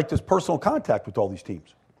he's got, like, this personal contact with all these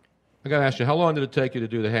teams. I got to ask you, how long did it take you to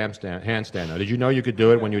do the handstand now? Did you know you could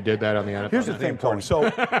do it when you did that on the NFL? Here's the thing, Tony. So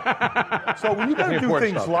when you got to do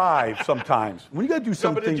things live sometimes, when you got to do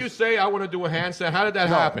something. But did you say, I want to do a handstand? How did that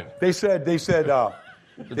happen? They said.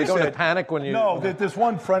 Did they go into panic when you... No, this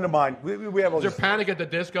one friend of mine, we have all Is there Panic at the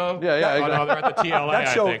Disco? Yeah. Oh, no, they're at the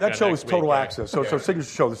TLA, that show is Total Access, so it's a signature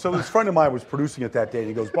show. So this friend of mine was producing it that day, and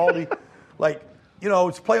he goes, Baldy, like,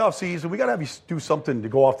 it's playoff season. We got to have you do something to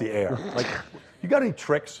go off the air. Like, you got any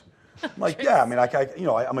tricks? I'm like, yeah, I mean,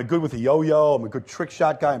 I'm a good with a yo-yo. I'm a good trick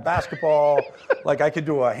shot guy in basketball. Like, I could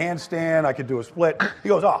do a handstand. I could do a split. He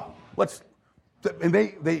goes, let's... And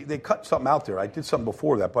they cut something out there. I did something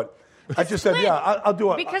before that, but... I just said, yeah, I'll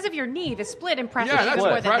do it. Because of your knee, the split impresses you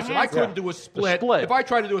more than the I couldn't do a split. If I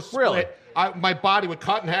tried to do a split, my body would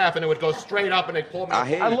cut in half and it would go straight up and they'd pull me.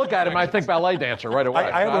 I look at him, I think ballet dancer right away.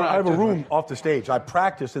 I have a room off the stage. I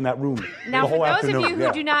practice in that room now, the whole afternoon. Now, for those of you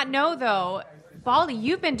who do not know, though, Baldy,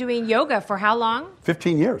 you've been doing yoga for how long?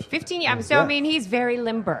 15 years. 15 years. So, I mean, he's very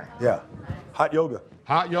limber. Yeah. Hot yoga.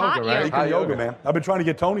 Hot yoga, right? Hot yoga, man. I've been trying to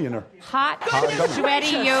get Tony in there. Hot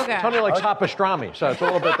sweaty yoga. Tony likes hot pastrami, so it's a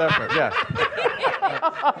little bit different. Yeah.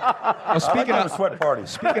 Speaking of sweat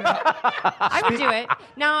parties. I would do it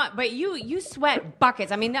now, but you sweat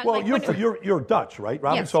buckets. I mean, you're Dutch, right,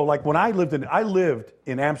 Robin? Yes. So like when I lived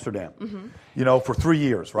in Amsterdam, for 3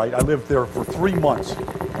 years, right? I lived there for 3 months,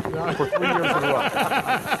 for 3 years in a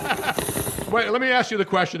row. Wait, let me ask you the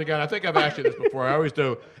question again. I think I've asked you this before. I always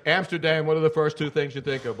do. Amsterdam, what are the first two things you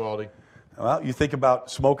think of, Baldy? Well, you think about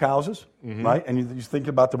smokehouses, right? And you think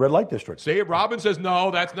about the red light district. See, Robin says,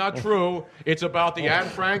 no, that's not true. It's about the Anne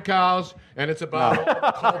Frank house, and it's about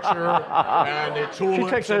culture, and the tulips. She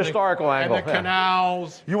takes a historical angle. And the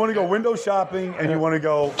canals. You want to go window shopping, and you want to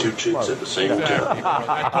go... Two chicks at the same time.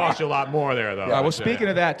 That costs you a lot more there, though. Well, speaking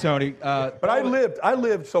of that, Tony... but I lived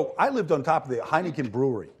on top of the Heineken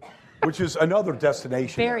Brewery. which is another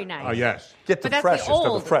destination. Very nice. Oh, yes. Get the But that's freshest the of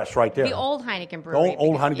old, the fresh right there. The old Heineken The brewery.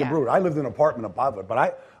 old because- Heineken yeah. brewery. I lived in an apartment above it,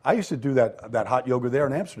 but I used to do that hot yoga there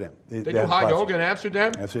in Amsterdam. They do hot yoga in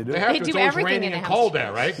Amsterdam? Yes, they do. They have They to. do It's always everything raining in and cold there,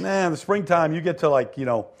 Amsterdam. right? Nah, in the springtime, you get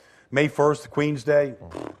to May 1st, Queen's Day.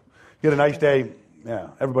 Get a nice day. Yeah,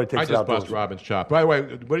 everybody takes I it just outdoors. bust Robin's chop. By the way,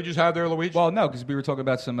 what did you have there, Luigi? Well, no, because we were talking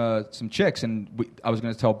about some chicks, and I was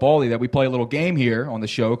going to tell Baldy that we play a little game here on the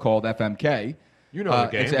show called FMK. You know the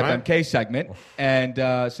game, It's an right? FMK segment, and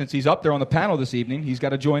since he's up there on the panel this evening, he's got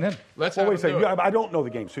to join in. Let's Well, have wait a him second. do it. I don't know the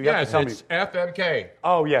game, so you have Yes, to tell me. it's FMK.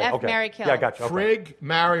 Oh, yeah, F, okay. marry, kill. Yeah, I got you. Okay. Frig,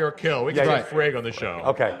 marry, or kill. We can Yeah, say Frig on the show.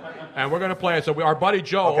 Okay. And we're going to play it. So our buddy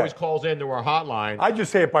Joe Okay. always calls into our hotline. I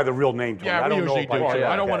just say it by the real name, Tony. Yeah, I we don't know usually it by do, the- too.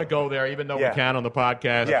 yeah, I don't okay. want to go there, even though Yeah. we can on the podcast.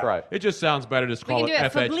 Yeah. That's right. It just sounds better to just We call can do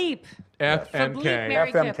it for bleep. FMK.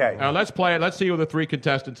 Marry, kill. FMK. Now, let's play it. Let's see who the three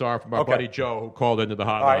contestants are from our Okay. buddy Joe, who called into the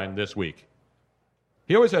hotline right. this week.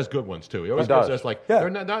 He always has good ones, too. He always does. gives us, like, Yeah. they're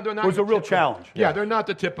not It was a your real typical- challenge. Yeah, they're not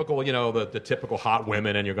the typical, the typical hot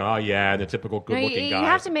women, and you're going, oh, yeah, the typical No, good-looking you guys.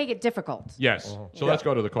 have to make it difficult. Yes. So let's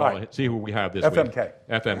go to the call All right. and see who we have this FMK.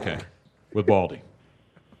 week. FMK. With Baldy.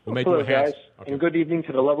 We may do Hello, a hands. guys, Okay. and good evening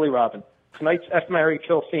to the lovely Robin. Tonight's F, Marry,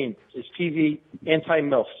 Kill theme is TV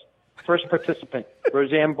anti-MILFs. First participant,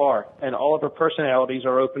 Roseanne Barr, and all of her personalities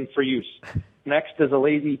are open for use. Next is a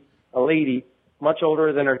lady much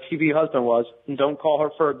older than her TV husband was, and don't call her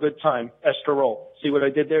for a good time, Esther Roll. See what I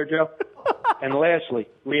did there, Joe? And lastly,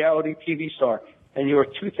 reality TV star, and your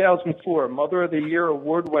 2004 Mother of the Year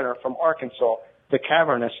Award winner from Arkansas, the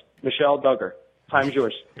cavernous Michelle Duggar. Time's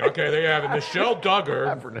yours. Okay, there you have it. Michelle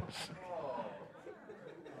Duggar.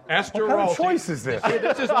 Esther What kind Roll. of choice is this? See,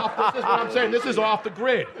 this is what I'm saying. This is off the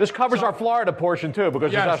grid. This covers our Florida portion, too,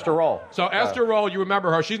 because Yes. it's Esther Roll. So Esther Roll, you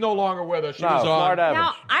remember her. She's no longer with us. She was on. Florida Evans.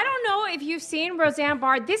 Now, I don't know if you've seen Roseanne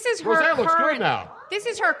Barr. This is her Roseanne looks good current. now. This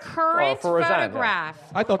is her current for Roseanne, yeah. photograph.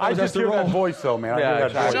 I thought that I was just Esther hear that Roll. voice, though, man. I Yeah, hear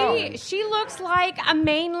that exactly. voice. She looks like a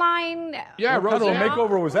mainline. Yeah, What kind of a Roseanne.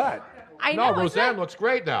 makeover was that? I No, know. it's Roseanne not- looks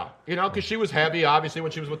great now. Because she was heavy, obviously,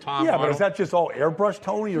 when she was with Tom. Yeah, but Arnold. is that just all airbrush,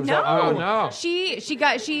 Tony? Or is No. that Oh, no.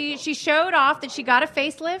 She showed off that she got a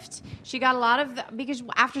facelift. She got a lot of because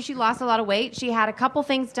after she lost a lot of weight, she had a couple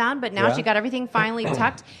things done, but now Yeah? she got everything finally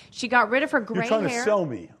tucked. She got rid of her gray You're trying hair. to sell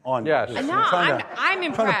me on Yes. this. No, You're trying to- I'm trying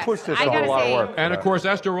impressed. to push this I a gotta whole lot of say, work. And, of course,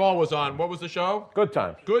 Esther Roll was on, what was the show? Good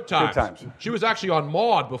time. Good Times. Good Times. She was actually on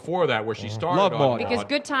Maude before that, where she started Love on Maude. because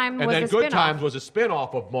Good Time And was then a Good spin-off. Times was a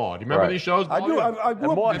spin-off of Maude. You remember Right. these shows? I do. I grew And up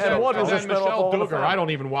Maude- with and that. Maude was a then spin-off Michelle all the Duggar. time. I don't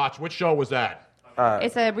even watch. Which show was that?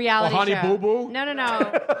 It's a reality Honey show. Boo Boo? No.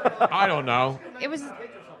 I don't know. It was.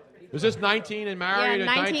 Is this 19 and married Yeah,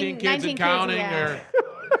 or 19 kids 19 and counting? kids, yeah.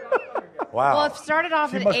 Wow. Well, it started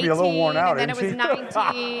off She at must 18, be a little worn out, and then it was isn't she?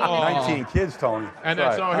 19. 19 kids, Tony. And then,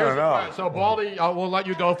 Right. so I here's don't know. so Baldy, we'll let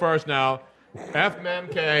you go first now.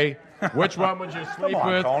 FMK, which one would you sleep Come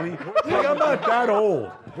on, with? Tony. Look, I'm not that old.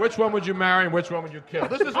 Which one would you marry and which one would you kill?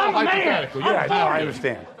 This is all hypothetical. You Yeah, don't no, have I to.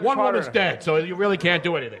 understand. One woman's dead, so you really can't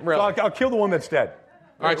do anything. So I'll kill the one that's dead.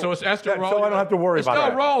 All right, so it's Esther Roll. So I don't have to worry about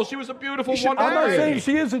Estelle that. Roll, she was a beautiful one. I'm not saying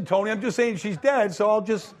she isn't, Tony. I'm just saying she's dead, so I'll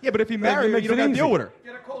just... Yeah, but if you Maybe marry it her, makes you don't it have to deal easy. with her.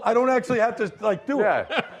 I don't actually have to, do Yeah,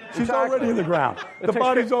 it. She's exactly. already in the ground. The takes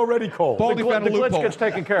body's care- already cold. Baldy found a The glitch loophole. gets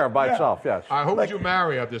taken care of by itself, yes. All right, who would you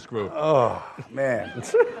marry of this group? Oh, man.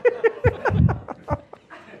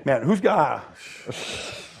 Man, who's got...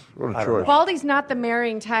 What a choice. Baldy's not the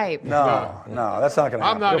marrying type. No, that's not going to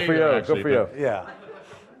I'm happen. not Good for either, you. actually, Good for you. but Yeah.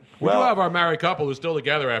 We do have our married couple who's still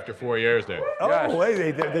together after 4 years there. Oh, Yes.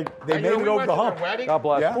 hey, they And, made we it over went the to their hump. wedding. God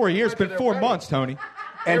bless. Yeah. 4 years, been Their 4 wedding. months, Tony.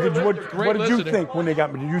 And what Great did you listening. think when they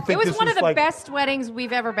got married? Did you think It was this one was of the like... best weddings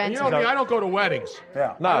we've ever been You to. know me, I don't go to weddings.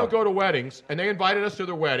 Yeah. No. I don't go to weddings, and they invited us to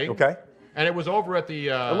their wedding. Okay. And it was over at the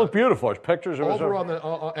It looked beautiful. There's pictures. It was over on the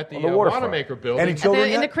at the, on the waterfront. Wanamaker building. Any children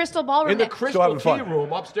in the yet? Crystal Ballroom. in the next- Crystal having Tea fun.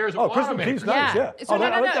 Room upstairs at Oh, Crystal Wanamaker. Tea's nice, yeah. So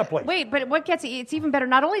I like that place. Wait, but what gets it's even better?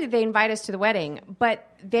 Not only did they invite us to the wedding, but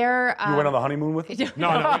their You went on the honeymoon with them?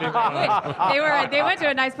 No, we didn't go. they went to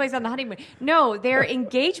a nice place on the honeymoon. No, their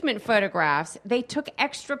engagement photographs. They took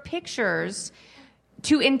extra pictures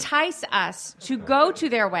to entice us to go to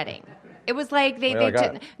their wedding. It was like they Really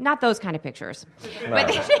took got- not those kind of pictures, but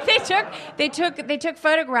they took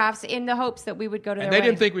photographs in the hopes that we would go to And their they didn't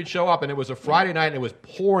wedding. think we'd show up, and it was a Friday night, and it was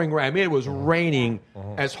pouring rain. I mean, it was raining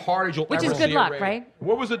as hard as you'll Which ever is good see it luck, rain. right?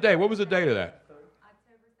 What was the day? What was the date of that?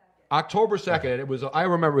 October 2nd. And it was. I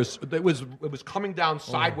remember it was coming down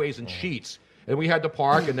sideways in sheets, and we had to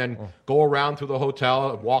park and then go around through the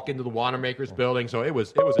hotel, and walk into the Wanamaker's building. So it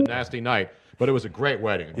was a nasty night, but it was a great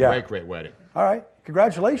wedding. Yeah. Great wedding. All right.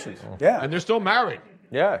 Congratulations. Yeah. And they're still married.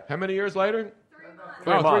 Yeah. How many years later?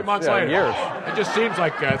 3 months Yeah, later. years. It just seems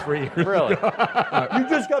like 3 years. Really? You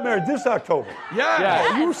just got married this October. Yeah.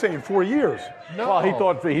 Oh, you were saying 4 years. No. Well, he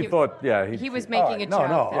thought. He was making a joke.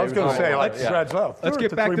 No, I was going to say, like, stretch out. Let's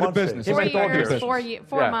get back to the business. 4 He meant years, business.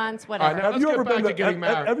 4 months, All right, whatever. now Have let's you get ever back been to getting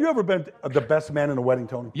married. Have you ever been the best man in a wedding,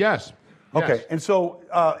 Tony? Yes. Okay, Yes. and so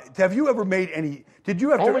have you ever made any? Did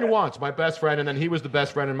you have Only to? once, my best friend, and then he was the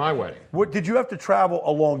best friend in my wedding. Did you have to travel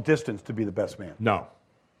a long distance to be the best man? No.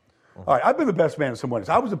 All right, I've been the best man in some weddings.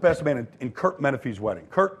 I was the best man in Kurt Menefee's wedding.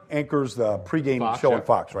 Kurt anchors the pregame Fox, show yeah. on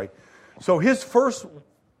Fox, right? So his first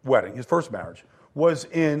wedding, his first marriage, was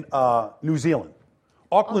in New Zealand,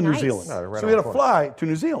 Auckland, nice. New Zealand. Oh, right so we had on to the fly to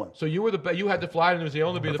New Zealand. So you had to fly to New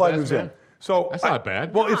Zealand to be the Fly to best New man? Zealand. So That's not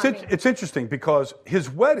bad. Well, it's interesting because his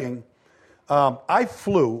wedding, I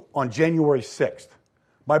flew on January 6th.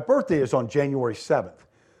 My birthday is on January 7th.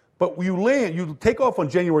 But you take off on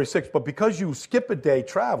January 6th, but because you skip a day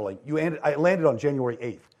traveling, I landed on January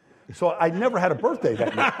 8th. So I never had a birthday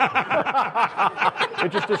that year.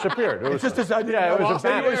 It just disappeared. It was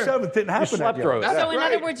January a 7th didn't happen slept that year. through it. So in great.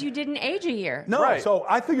 other words, you didn't age a year. No, Right. so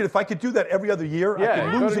I figured if I could do that every other year, I Yeah,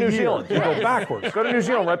 could go lose to a New year Zealand. and go backwards. Go to New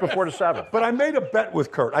Zealand right before the 7th. But I made a bet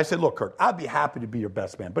with Kurt. I said, look, Kurt, I'd be happy to be your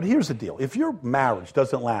best man. But here's the deal. If your marriage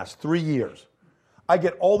doesn't last 3 years, I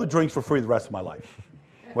get all the drinks for free the rest of my life.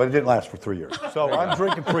 Well, it didn't last for 3 years. So I'm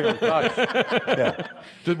drinking free. Yeah.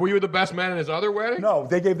 Were you the best man in his other wedding? No,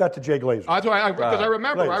 they gave that to Jay Glazer. That's why because I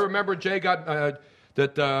remember. Glazer. I remember Jay got that.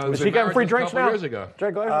 Is he getting free drinks a couple now? years ago.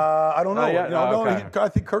 Jay Glazer? I don't know. Not yet? No, Okay. I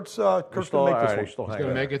think Kurt's going to make this one. He's still He's hanging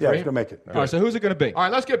going to make it. Yeah, three? he's going to make it. All right, so who's it going to be? All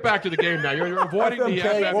right, let's get back to the game now. You're avoiding the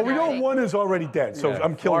FMK. Well, we know Right. one is already dead, so Yeah,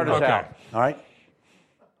 I'm killing Florida's him. out. All right?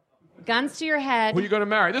 Guns to your head. Who are you going to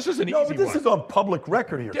marry? This is an No, easy but this one. is on public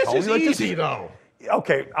record here, This Tony. is Like, easy, though.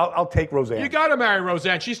 Okay, I'll take Roseanne. You got to marry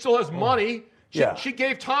Roseanne. She still has money. Yeah. She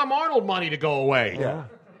gave Tom Arnold money to go away. Yeah.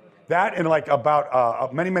 That and like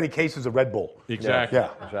about many cases of Red Bull. Exactly. Yeah.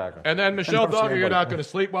 Exactly. And then Michelle never seen Duggar, you're anybody. not going to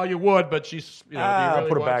sleep while you would, but she's, you know, do you really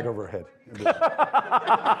Put a want bag to? over her head.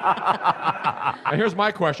 And here's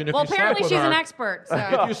my question: If Well, you slept apparently with she's her, an expert. So.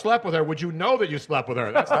 if you slept with her, would you know that you slept with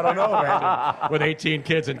her? That's I don't know, man. with 18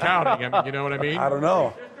 kids and counting. I mean, you know what I mean? I don't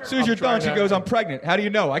know. As soon as you're done, she goes, I'm pregnant. How do you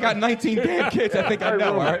know? I got 19 damn kids. I think I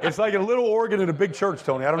know. All right? It's like a little organ in a big church,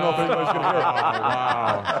 Tony. I don't know if anybody's going to hear it.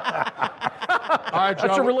 Wow. All right, Joe.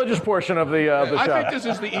 That's the religious portion of the show. I think this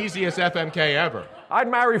is the easiest FMK ever. I'd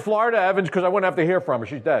marry Florida Evans because I wouldn't have to hear from her.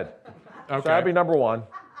 She's dead. Okay. So that'd be number one.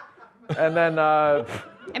 And then,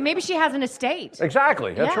 And maybe she has an estate.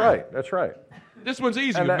 exactly. That's Yeah. right. That's right. This one's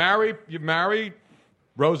easy. And You marry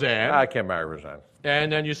Roseanne, I can't marry Roseanne.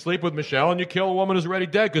 and then you sleep with Michelle, and you kill a woman who's already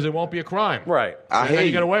dead because it won't be a crime. Right. And then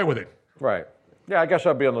you get away with it. Right. Yeah, I guess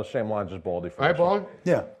I'd be on the same lines as Baldy. For All right, this one. Paul?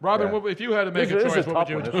 Yeah. Robin, Yeah. if you had to make This a is choice, a what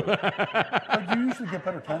tough would you one, do? Do you usually get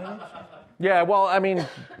better candidates? Yeah, well, I mean,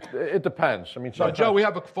 it depends. I mean, So, sometimes- Joe, we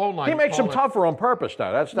have a phone line. he makes them Call it. tougher on purpose,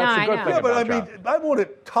 though. That's No, a I good know. thing Yeah, but I about mean, Joe. I want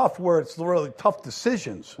it tough where it's really tough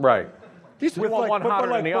decisions. Right. You With want one hotter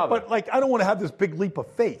than the other. But like, I don't want to have this big leap of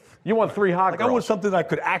faith. You want three hot Like, I want girls. something that I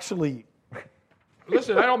could actually.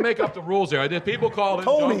 Listen, I don't make up the rules here. There's people call in,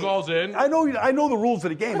 Tony, Joe calls in. I know the rules of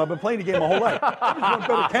the game. I've been playing the game my whole life. I just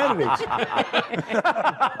want better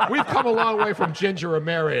candidates. We've come a long way from Ginger or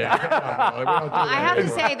Mary. Well, I have to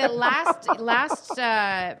say that last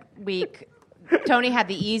week, Tony had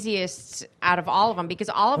the easiest out of all of them because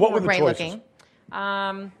all of What them were were the great choices? looking.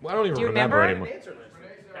 I don't even Do you remember remember? anymore.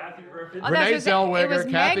 Oh, Renee Zellweger, it was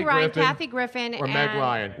Kathy Meg Ryan, Griffin, Kathy Griffin, or and Meg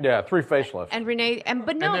Ryan. Yeah, three facelifts. and Renee. But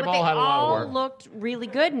they've they all had a lot of all work. looked really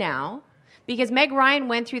good now. Because Meg Ryan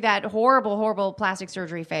went through that horrible, horrible plastic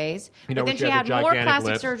surgery phase. You know, but then she she had had the more gigantic plastic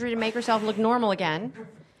lips. surgery to make herself look normal again.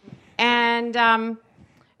 And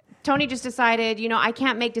Tony just decided, I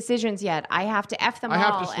can't make decisions yet. I have to F them I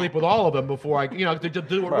all. have to sleep with all of them before I, to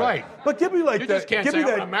do it right. But give me like You that. just can't give say me I'm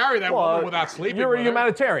going to that. marry that Well, woman without sleeping you're a with her.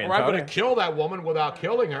 humanitarian, Or I'm going Tony. to kill that woman without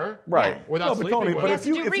killing her. Right. Without No, but sleeping Tony, with but her. if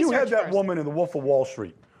you do if you had research that first. woman in The Wolf of Wall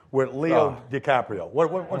Street with Leo DiCaprio,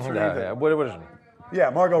 what's her name? Yeah. What is it? Yeah,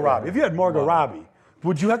 Margot Robbie. If you had Margot Robbie,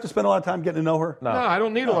 would you have to spend a lot of time getting to know her? No, I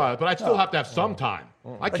don't need a lot, but I still have to have some time. I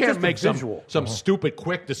Like can't just a make visual. some stupid,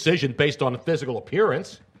 quick decision based on the physical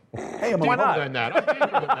appearance. Hey, I'm a Why not? Deeper than that. I'm deeper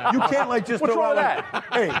than that. You can't like just What's throw wrong out with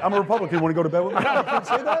like, hey, I'm a Republican. Want to go to bed with me? You can't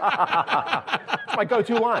say that. It's my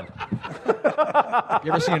go-to line.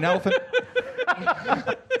 You ever seen an elephant?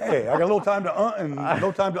 Hey, I got a little time to and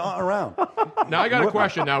no time to around. Now I got a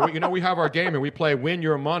question. Now we have our game and we play Win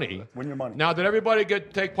Your Money. Win Your Money. Now, did everybody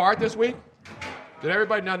take part this week? Did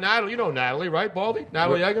everybody? Now, Natalie, you know Natalie, right, Baldy?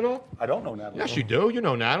 Natalie Eganol? I don't know Natalie. Yes, you do. You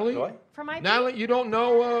know Natalie. Do I? For my Natalie, you don't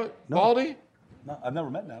know Baldy? No, I've never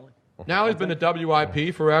met Natalie. Nallie's been a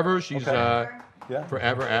WIP forever. She's Yeah.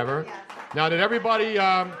 forever, ever. Now, did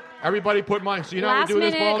everybody put money? So you know how Last we do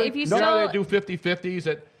this, minute, Baldy? if you No, still- they do 50-50s.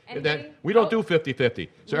 We don't do 50-50.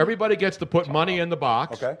 So everybody gets to put money in the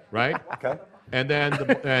box, right? Okay. And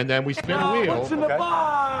then we spin a wheel. What's in the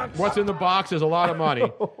box? What's in the box is a lot of money.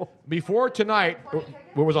 Before tonight,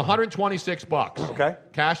 it was $126. Okay.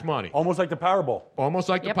 Cash money. Almost like the Powerball. Almost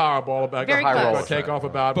like the Powerball. About Very high close. roller. Take off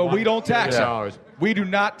about. But we don't tax $1 it. We do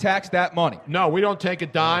not tax that money. No, we don't take a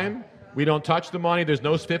dime. We don't touch the money. There's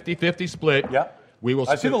no 50-50 split. Yeah. We will.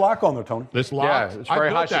 I see the lock on there, Tony. This lock. Yeah, it's I very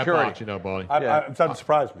built high that security. box, you know, Baldy. It doesn't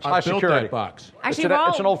surprise me. I built security. that box. Actually,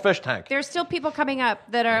 It's an old fish tank. There's still people coming up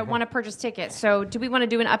that want to purchase tickets. So do we want to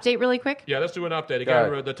do an update really quick? Yeah, let's do an update. Go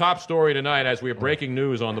Again, ahead. the top story tonight, as we have breaking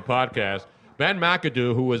news on the podcast, Ben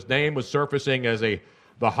McAdoo, whose name was surfacing as the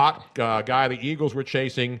hot guy the Eagles were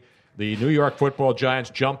chasing, the New York Football Giants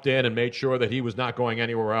jumped in and made sure that he was not going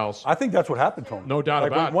anywhere else. I think that's what happened, Tony. No doubt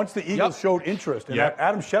about it. Once the Eagles showed interest, and Yep.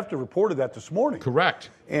 Adam Schefter reported that this morning. Correct.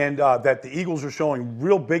 And that the Eagles are showing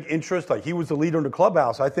real big interest, like he was the leader in the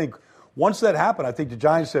clubhouse. I think once that happened, I think the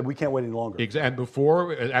Giants said, we can't wait any longer. And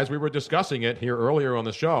before, as we were discussing it here earlier on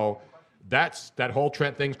the show, that whole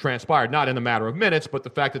thing transpired, not in a matter of minutes, but the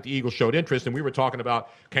fact that the Eagles showed interest, and we were talking about,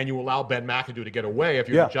 can you allow Ben McAdoo to get away if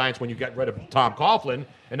you're the Giants when you get rid of Tom Coughlin,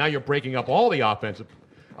 and now you're breaking up all the offensive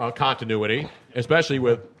continuity, especially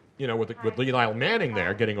with Eli Manning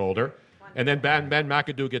there getting older. And then Ben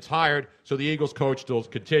McAdoo gets hired, so the Eagles coach still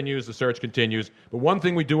continues, the search continues. But one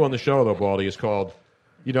thing we do on the show, though, Baldy, is called,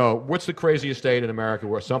 what's the craziest state in America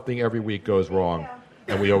where something every week goes wrong,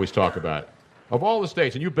 and we always talk about it? Of all the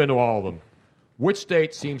states, and you've been to all of them, which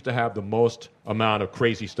state seems to have the most amount of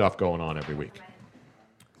crazy stuff going on every week?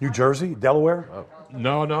 New Jersey? Delaware?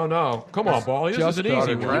 No. Come on, Baldy. This is an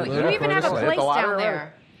easy one. You even have a place down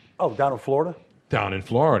there. Oh, down in Florida? Down in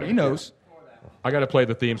Florida. He knows. I got to play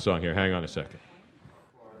the theme song here. Hang on a second.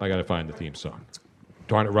 I got to find the theme song.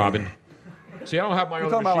 Darn it, Robin. See, I don't have my You're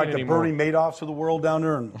own talking machine about like anymore. the Bernie Madoffs of the world down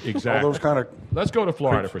there and Exactly. all those kind of... Let's go to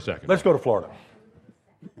Florida for a second. Let's go to Florida.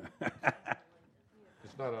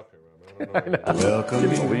 It's not up here, Robin. Welcome to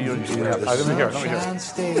the Let me hear it. Sunshine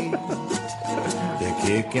State. They're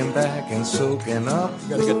kicking back and soaking up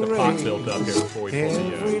Got to get the pot built up here before we pull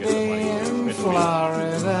every get the day money. in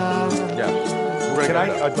Florida. Can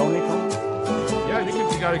I donate to him? Yeah,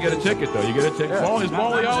 you got to get a ticket, though. You get a ticket. Is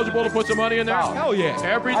Baldy eligible to put some money in there? Hell yeah.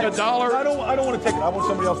 A dollar. I don't want a ticket. I want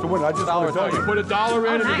somebody else to win. I just want to You donate. put $1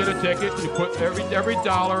 in and nice. you get a ticket. You put every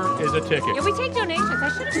dollar is a ticket. Yeah, we take donations. I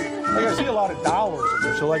should have said Like, I see a lot of dollars in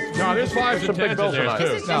there. So like, No, there's fives and some big tens in bills there, tonight. too.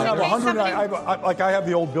 This is I have just 100. I have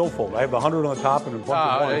the old billfold. I have the 100 on the top and a bunch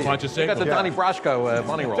of ones. Bunch of You got the singles. Donnie Brasco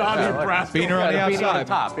money roll. Donnie Yeah, like- Brasco. Beaner on the Yeah, beanie outside. on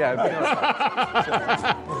top. Yeah, beaner on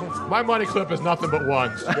top. My money clip is nothing but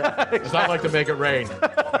ones. It's not like to make it rain,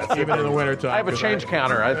 even in the wintertime. I have a change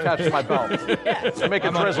counter. I attach to my belt. I make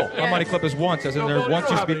it drizzle. My money clip is once, as in there once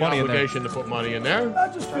used to be money in there. Obligation to put money in there. I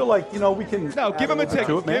just feel like we can. No, give him a ticket.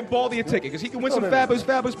 To it, man. Give Baldy a ticket because he can win some fabulous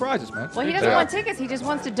prizes, man. Well, he doesn't want tickets. He just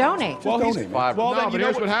wants to donate. Well, he's donate, man. well. No, Then but you know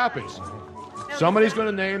here's what happens. Somebody's going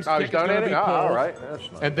to name. Oh, he's ticket's gonna donating? be Oh, all pulled, right.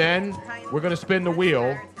 That's nice. and then we're going to spin the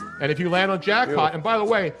wheel. And if you land on jackpot, and by the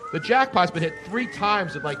way, the jackpot's been hit 3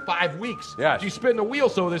 times in like 5 weeks. Yes. You spin the wheel,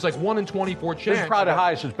 so there's like 1 in 24 chance. This is probably the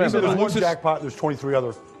highest it's been. So there's one Who's this- jackpot. There's 23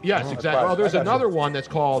 other. Yes, exactly. Well, there's another one that's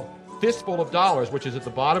called Fistful of Dollars, which is at the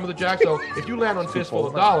bottom of the jack. So if you land on Fistful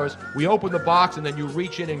of Dollars, we open the box and then you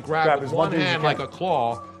reach in and grab Grab with as one much as you hand can. like a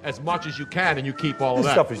claw as much as you can, and you keep all of This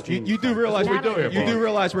that. stuff is You, genius. you do realize That's what we do here, you Baldy. do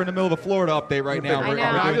realize we're in the middle of the Florida update right now. I We're- know.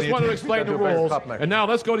 we're Now, I doing just the- wanted to explain the do a better rules. cup next. And now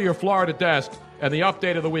let's go to your Florida desk and the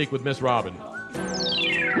update of the week with Miss Robin.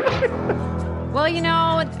 Well,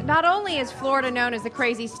 not only is Florida known as the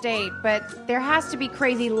crazy state, but there has to be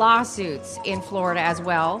crazy lawsuits in Florida as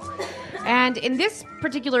well. And in this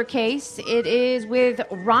particular case, it is with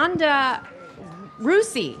Rhonda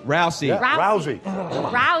Rousey. Rousey. Yeah. Rousey.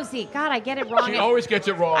 Rousey. God, I get it wrong. She always gets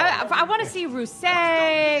it wrong. I want to see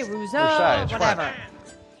Rousey, Rousey, it's whatever.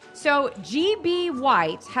 So G.B.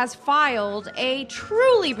 White has filed a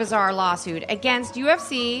truly bizarre lawsuit against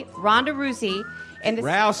UFC Ronda Rousey and the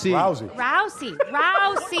Rousey. Rousey.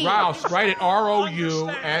 Rouse, write it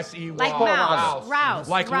R-O-U-S-E-Y. Like mouse. Rouse.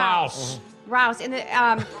 Like Louse. Rouse in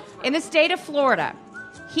the state of Florida.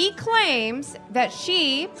 He claims that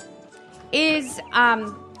she is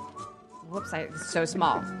whoops, it's so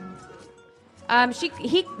small.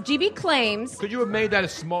 GB claims. Could you have made that a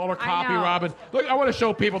smaller copy, know. Robin? Look, I want to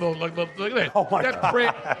show people. Look at that. Oh, my that God.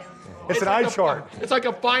 print. It's an eye chart. It's like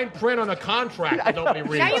a fine print on a contract that nobody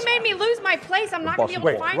reads. Now you made me lose my place. I'm not going to be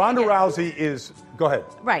able to find Ronda it. Rousey is. Go ahead.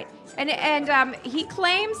 Right. And he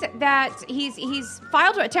claims that he's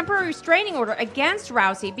filed a temporary restraining order against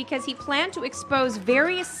Rousey because he planned to expose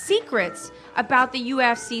various secrets about the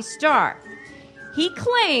UFC star. He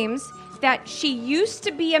claims that she used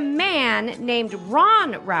to be a man named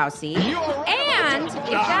Ron Rousey, and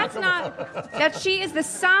if that's not, that she is the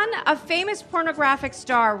son of famous pornographic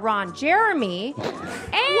star Ron Jeremy,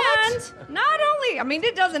 and not only, I mean,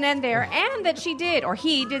 it doesn't end there, and that she did, or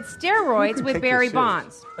he did steroids with Barry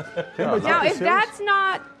Bonds. Now, if that's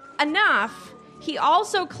not enough, he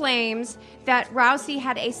also claims that Rousey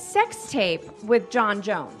had a sex tape with John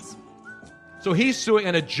Jones. So he's suing,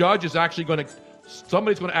 and a judge is actually going to,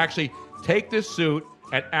 somebody's going to actually take this suit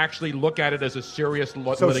and actually look at it as a serious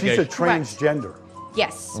litigation. So she's a transgender.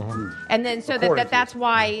 Yes. And then so that's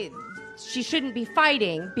why she shouldn't be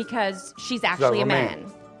fighting because she's actually a man.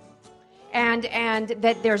 And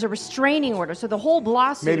that there's a restraining order. So the whole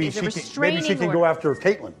lawsuit is a restraining order. Maybe she can go after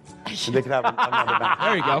Caitlyn. And they can have another match.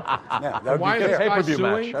 There you go. Yeah, that would Why be is fair. this guy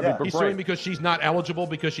suing? Yeah. He's suing because she's not eligible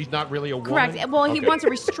because she's not really a woman? Correct. Well, he wants a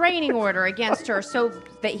restraining order against her so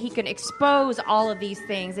that he can expose all of these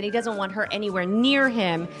things, and he doesn't want her anywhere near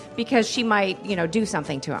him because she might, do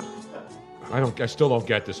something to him. I still don't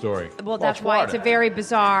get the story. Well, that's why it's a very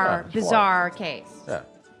bizarre case. Yeah.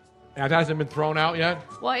 And it hasn't been thrown out yet?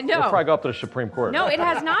 Well, no. We'll probably go up to the Supreme Court. No, it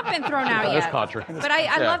has not been thrown out In yet. this country. But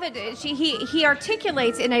I love it. He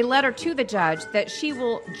articulates in a letter to the judge that she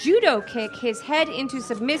will judo kick his head into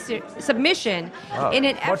submission in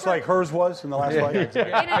an effort. Much like hers was in the last fight. In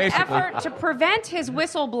an effort to prevent his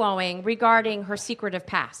whistleblowing regarding her secretive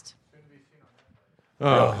past.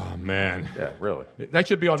 Oh, man. Yeah, really. That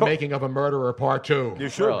should be on Making of a Murderer Part 2. You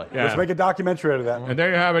should. Really? Let's make a documentary out of that. And there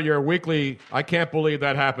you have it, your weekly, I can't believe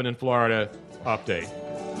that happened in Florida update.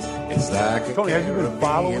 Tony, have you been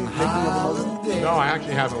following Making of a Murderer? No, I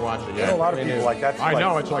actually haven't watched it yet. I know a lot of people like that. I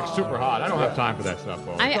know, it's like super hot. I don't have time for that stuff,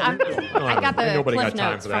 Paul. I got the Nobody Cliff got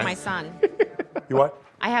time Notes for from that. my son. You what?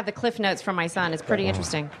 I have the Cliff Notes from my son. It's pretty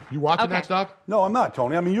interesting. You watching that stuff? No, I'm not,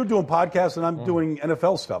 Tony. I mean, you're doing podcasts and I'm doing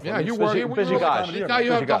NFL stuff. Yeah, I mean, you it's work. busy guy.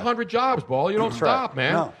 You have 100 jobs, Paul. You don't stop,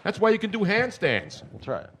 man. No. That's why you can do handstands. That's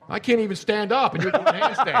right. I can't even stand up, and you're doing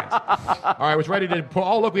handstands. All right, I was ready to pull.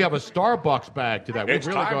 Oh, look, we have a Starbucks bag today. It's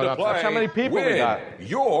we really time got to up. play. That's how many people we Win got.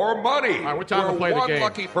 your money. All right, what time to where play the one game?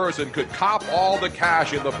 lucky person could cop all the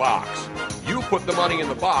cash in the box. You put the money in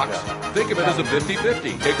the box. Think of it as a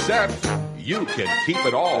 50-50, except you can keep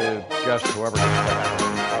it all. Just whoever gets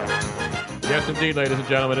that. Yes, indeed, ladies and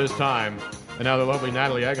gentlemen, it is time. And now the lovely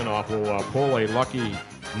Natalie Eganoff will pull a lucky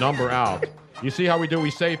number out. You see how we do?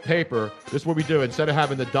 We save paper. This is what we do. Instead of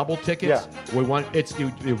having the double tickets, we want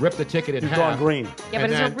you rip the ticket in half. draw green. Yeah,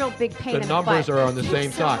 but it's a real big pain in the the numbers butt. are on the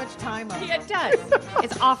same side. Yeah, it does.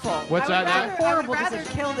 It's awful. What's that? Nat? Horrible I'd rather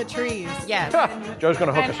decision. kill the trees. Yes. Joe's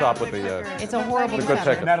going to hook us up with the. It's a horrible the good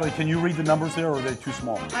decision. ticket. Natalie, can you read the numbers there, or are they too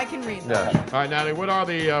small? I can read Yeah. them. All right, Natalie, what are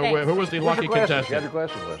the? Who was the Where's lucky your glasses? You had contestant? your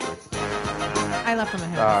glasses last week. I left them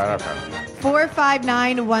at All home. right, okay.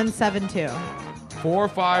 459172.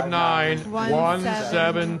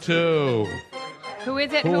 459-172. Who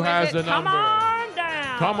is it? Who has is the it? Come number? on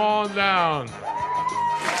down. Come on down.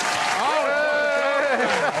 Oh,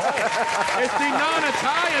 it's the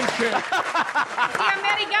non-Italian chick. The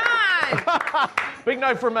American. Big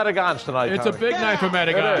night for Medigons tonight. It's a Tony. big night for It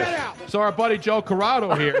Medigons. is. So our buddy Joe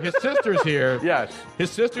Corrado here, his sister's here. Yes.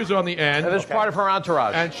 His sister's on the end. And this is part of her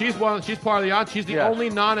entourage. And she's part of the entourage. She's the Yes.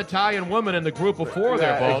 only non-Italian woman in the group of four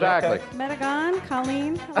there, Baldy. Exactly. Metagon,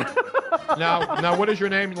 Colleen. Now, what is your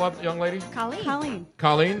name, young lady? Colleen.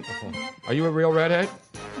 Colleen? Are you a real redhead?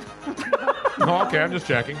 Oh, okay, I'm just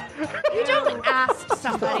checking. You don't ask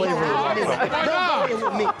somebody that. Why not?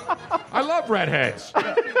 I love redheads.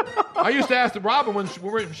 I used to ask Robin when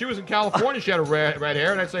she was in California, she had a red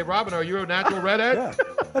hair, and I'd say, Robin, are you a natural redhead? Yeah.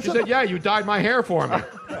 She said, yeah, you dyed my hair for me.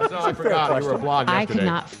 So I forgot you were a blonde I yesterday. could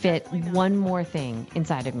not fit one more thing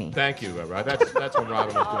inside of me. Thank you, Rob. That's when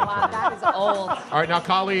Robin was doing for me. That is old. All right, now,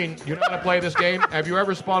 Colleen, you know how to play this game? Have you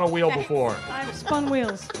ever spun a wheel before? I've spun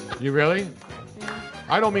wheels. You really?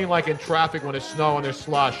 I don't mean like in traffic when it's snow and there's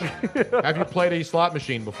slush. Have you played a slot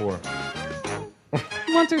machine before?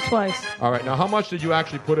 Once or twice. All right, now how much did you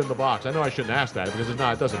actually put in the box? I know I shouldn't ask that because it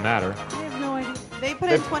doesn't matter. I have no idea. They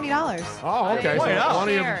put in $20. Oh, okay. So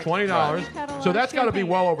only $20. Had a lot So of that's got to be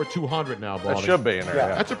champagne. well over 200 now, Baldy. That should be in there. Yeah.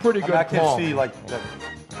 Yeah. That's a pretty I mean, good I can call. see like.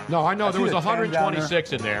 No, I know I there see was the 10 down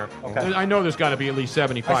 126 in there. Okay. I know there's got to be at least I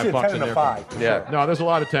see 75 a bucks 10 in and there. a 5. Yeah. No, there's a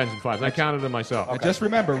lot of 10s and 5s. I counted them myself. And just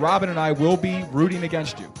remember, Robin and I will be rooting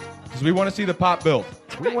against you because we want to see the pot build.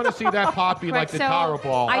 We want to see that pot be like the So,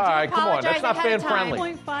 Powerball. I do All right, come on. That's apologize not ahead of time.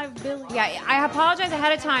 fan-friendly. 1.5 billion. Yeah, I apologize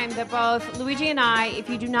ahead of time that both Luigi and I, if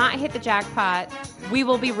you do not hit the jackpot, we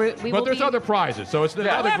will be But there's other prizes, so it's there's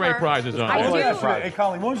other great prizes on I it. do. Hey,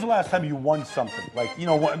 Colleen, when was the last time you won something? Like,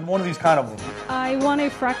 one of these kind of... I won a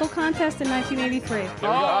freckle contest in 1983.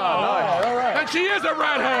 all right. And she is a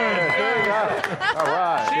redhead. There you go. All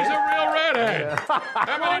right. She's a real redhead.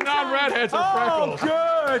 How many non-redheads are freckles?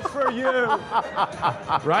 Good for you.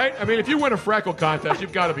 Right? I mean, if you win a freckle contest,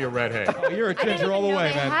 you've got to be a redhead. Oh, you're a ginger all the way,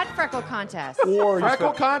 they man. had freckle contests.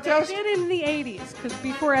 Freckle contest? They did in the 80s, because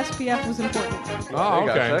before SPF was important. Oh,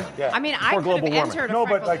 okay. Yeah. I mean, I could have entered a No,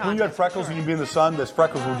 but freckle like when you had contest, freckles sure. and you'd be in the sun, those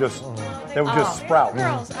freckles would just Oh. sprout.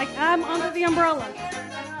 Girls, I'm under the umbrella.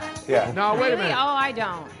 Yeah. Now, wait a Really? minute. Oh, I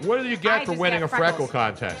don't. What do you I get for just winning get a freckle freckles.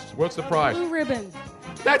 contest? What's the prize? Blue ribbon.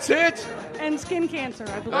 That's it? And skin cancer,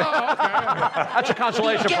 I believe. Oh, okay. That's a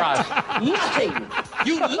consolation prize. Nothing.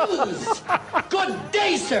 You lose. Good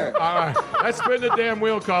day, sir. All right. Let's spin the damn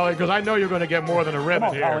wheel, Colleen, because I know you're going to get more than a Come ribbon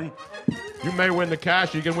on, here. Colleen. You may win the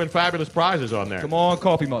cash. You can win fabulous prizes on there. Come on,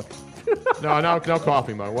 coffee mug. No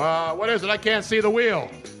coffee mug. Well, what is it? I can't see the wheel.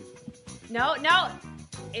 No,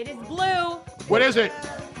 it is blue. What is it?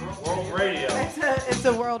 It's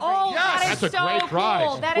a world Oh, Yes, that is that's a so great cool.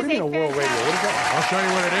 prize. That What is do you mean a world radio? What is that? I'll show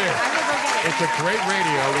you what it is. I'm gonna go get it. It's a great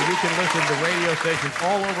radio where you can listen to radio stations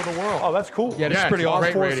all over the world. Oh, that's cool. Yeah, this is pretty it's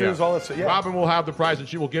awesome. great radio. Forces, all that stuff. Yeah. Robin will have the prize, and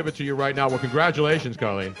she will give it to you right now. Well, congratulations,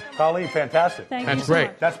 Colleen. Colleen, fantastic. Thank That's you so great.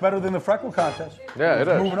 much. That's better than the freckle contest. Yeah, it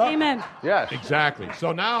is. Moving up. Amen. Yes. Exactly.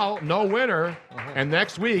 So now, no winner, and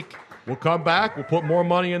next week we'll come back. We'll put more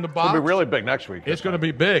money in the box. It'll be really big next week. It's going to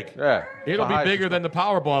be big. Yeah. It'll be The bigger than the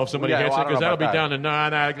Powerball if somebody Yeah, hits well, I it, don't because know that'll be about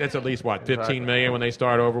down to that's at least what 15 million when they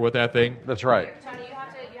start over with that thing. That's right. Tony, you have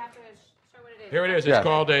to show what it is. Here it is. Yeah. It's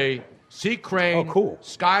called a Sea Crane Oh, cool.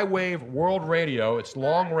 Skywave World Radio. It's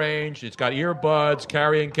long range. It's got earbuds,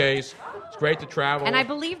 carrying case. It's great to travel. And I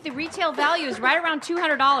believe the retail value is right around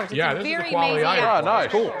 $200. It's yeah, a this is very a quality amazing item. item. Oh,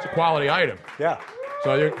 nice. Cool. It's a quality item. Yeah.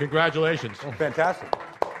 So congratulations. Fantastic.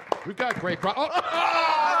 We've got great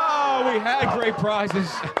Oh, we had great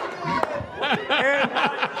prizes.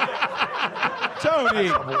 Tony.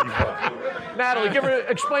 Natalie,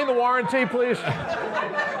 explain the warranty, please.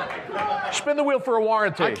 Spin the wheel for a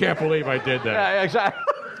warranty. I can't believe I did that. Yeah, exactly.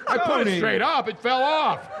 I put it straight up. It fell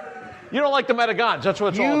off. You don't like the Metagons. That's what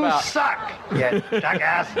it's all about. suck, you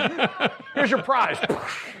jackass. Here's your prize.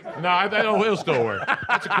 No, it'll still work.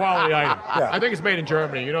 It's a quality item. Yeah. I think it's made in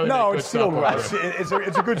Germany. You know, they No, make it's good stuff sealed over right. there.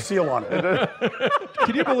 It's a good seal on it.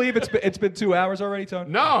 Can you believe it's been 2 hours already, Tony?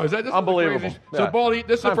 No, is that this Unbelievable. Crazy? Yeah. So, Baldy,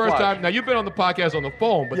 this is the Time first flies. time. Now, you've been on the podcast on the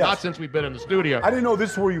phone, but Yes. not since we've been in the studio. I didn't know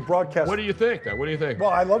this is where you broadcast. What do you think? What do you think? Well,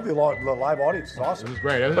 I love the live audience. It's awesome. This is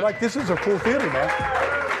great, isn't But it? like, this is a cool theater, man.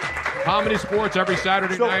 Comedy Sports every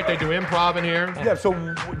Saturday So- night. They do improv in here. Yeah. So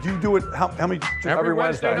do you do it? How many? Every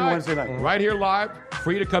Wednesday night. Wednesday night. Right here live.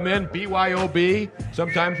 Free to come in. BYOB.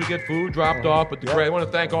 Sometimes we get food dropped off, but I want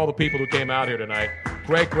to thank all the people who came out here tonight.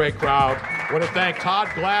 Great crowd. I want to thank Todd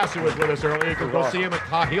Glass, who was with us earlier. You can go see him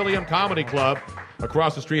at Helium Comedy Club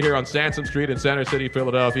across the street here on Sansom Street in Center City,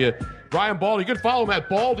 Philadelphia. Brian Baldy. You can follow him at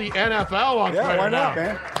Baldy NFL on Yeah, Twitter why now. not,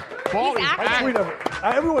 man? Baldy. I tweet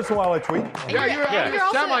every once in a while. I tweet. Yeah, you're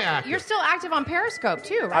also, semi-active. you're still active on Periscope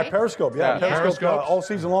too, I right? Periscope. Yeah, Periscope all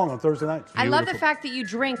season long on Thursday nights. I love the fact that you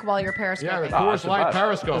drink while you're Periscoping. Yeah, the Coors Light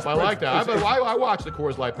Periscope. I like that. I watch the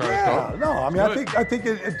Coors Light Periscope. Yeah, no, I mean, I think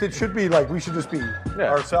it should be like we should just be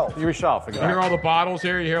ourselves. Yourself, You hear all the bottles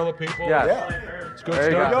here. You hear all the people. Yeah. It's good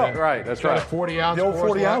There you stuff. go. Right, that's Got a right. 40 ounce. The old Coors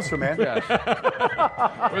 40 Light. ouncer, man.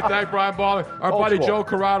 We thank Brian Baldy. Our Old buddy school. Joe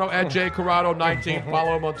Corrado at JCorrado19.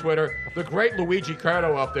 Follow him on Twitter. The great Luigi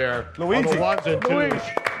Curto up there. Luigi. On the ones and twos. Luigi.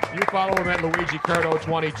 You follow him at Luigi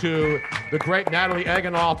Curto22. The great Natalie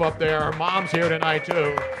Eganoff up there. Her mom's here tonight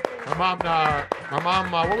too. Her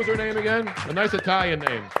mom, what was her name again? A nice Italian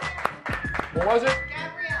name. What was it?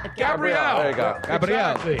 Gabrielle. There you go.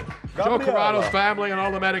 Gabrielle. Exactly. Joe Gabrielle. Corrado's family and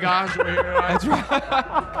all the Metagons who are here tonight. That's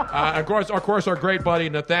right. Of course, our great buddy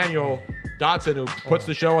Nathaniel Dotson, who puts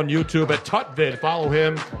the show on YouTube at Tutvid. Follow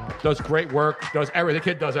him. Does great work. Does everything. The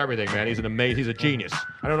kid does everything, man. He's he's a genius.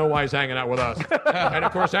 I don't know why he's hanging out with us. And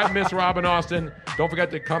of course, at Miss Robin Austin. Don't forget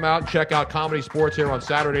to come out and check out Comedy Sports here on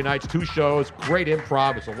Saturday nights. 2 shows. Great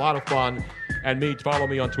improv. It's a lot of fun. and me. Follow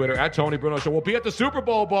me on Twitter at Tony Bruno Show. We'll be at the Super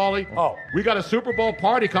Bowl, Bally. Oh. We got a Super Bowl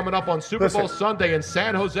party coming up on Super Bowl Sunday in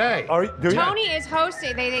San Jose. Tony is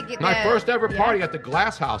hosting. They get My first ever party at the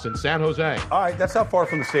Glass House in San Jose. All right, that's not far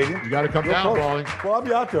from the stadium. You got to come Real down, close. Bally. Well, I'll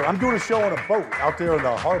be out there. I'm doing a show on a boat out there in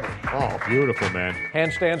the harbor. Oh, beautiful, man.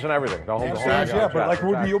 Handstands and everything. The whole Yeah, but like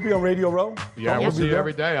you'll be on Radio Row? Yeah, we'll see you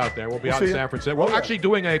every day out there. We'll be out in San Francisco. We're actually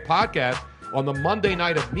doing a podcast on the Monday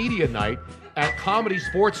night of media night at Comedy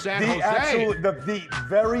Sports San Jose. The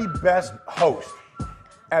very best host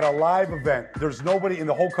at a live event. There's nobody in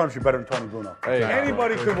the whole country better than Tony Bruno. Hey,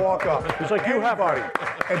 anybody could walk up. It's like Hugh Hefner.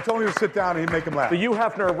 And Tony will sit down and he'd make him laugh. The Hugh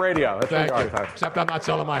Hefner of radio. That's Thank what you. you are. Except I'm not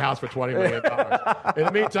selling my house for $20 million. In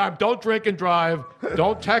the meantime, don't drink and drive.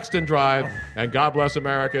 Don't text and drive. And God bless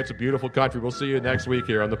America. It's a beautiful country. We'll see you next week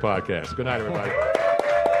here on the podcast. Good night, everybody.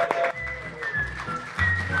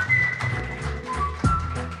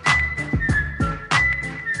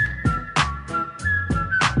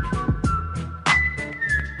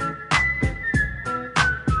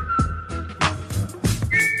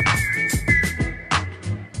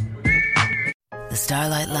 The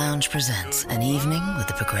Starlight Lounge presents An Evening with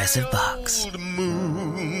the Progressive Box. Old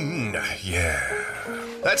moon, yeah.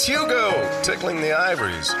 That's Hugo, tickling the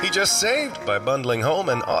ivories. He just saved by bundling home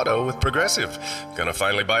and auto with Progressive. Gonna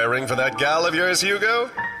finally buy a ring for that gal of yours, Hugo?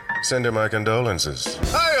 Send her my condolences.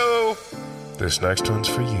 Hi-oh! This next one's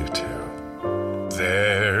for you two.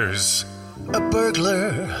 There's a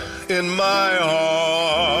burglar in my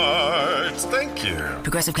heart. Thank you.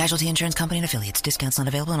 Progressive Casualty Insurance Company and Affiliates. Discounts not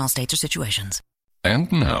available in all states or situations.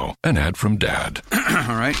 And now, an ad from Dad.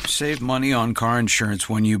 All right, save money on car insurance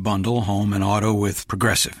when you bundle home and auto with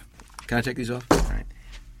Progressive. Can I take these off? All right.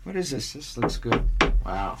 What is this? This looks good.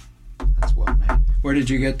 Wow. That's well made. Where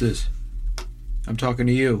did you get this? I'm talking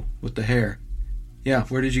to you with the hair. Yeah,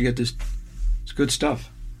 where did you get this? It's good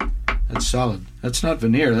stuff. That's solid. That's not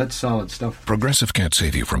veneer. That's solid stuff. Progressive can't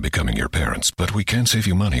save you from becoming your parents, but we can save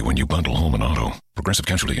you money when you bundle home and auto. Progressive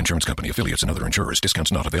Casualty Insurance Company, affiliates, and other insurers.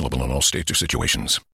 Discounts not available in all states or situations.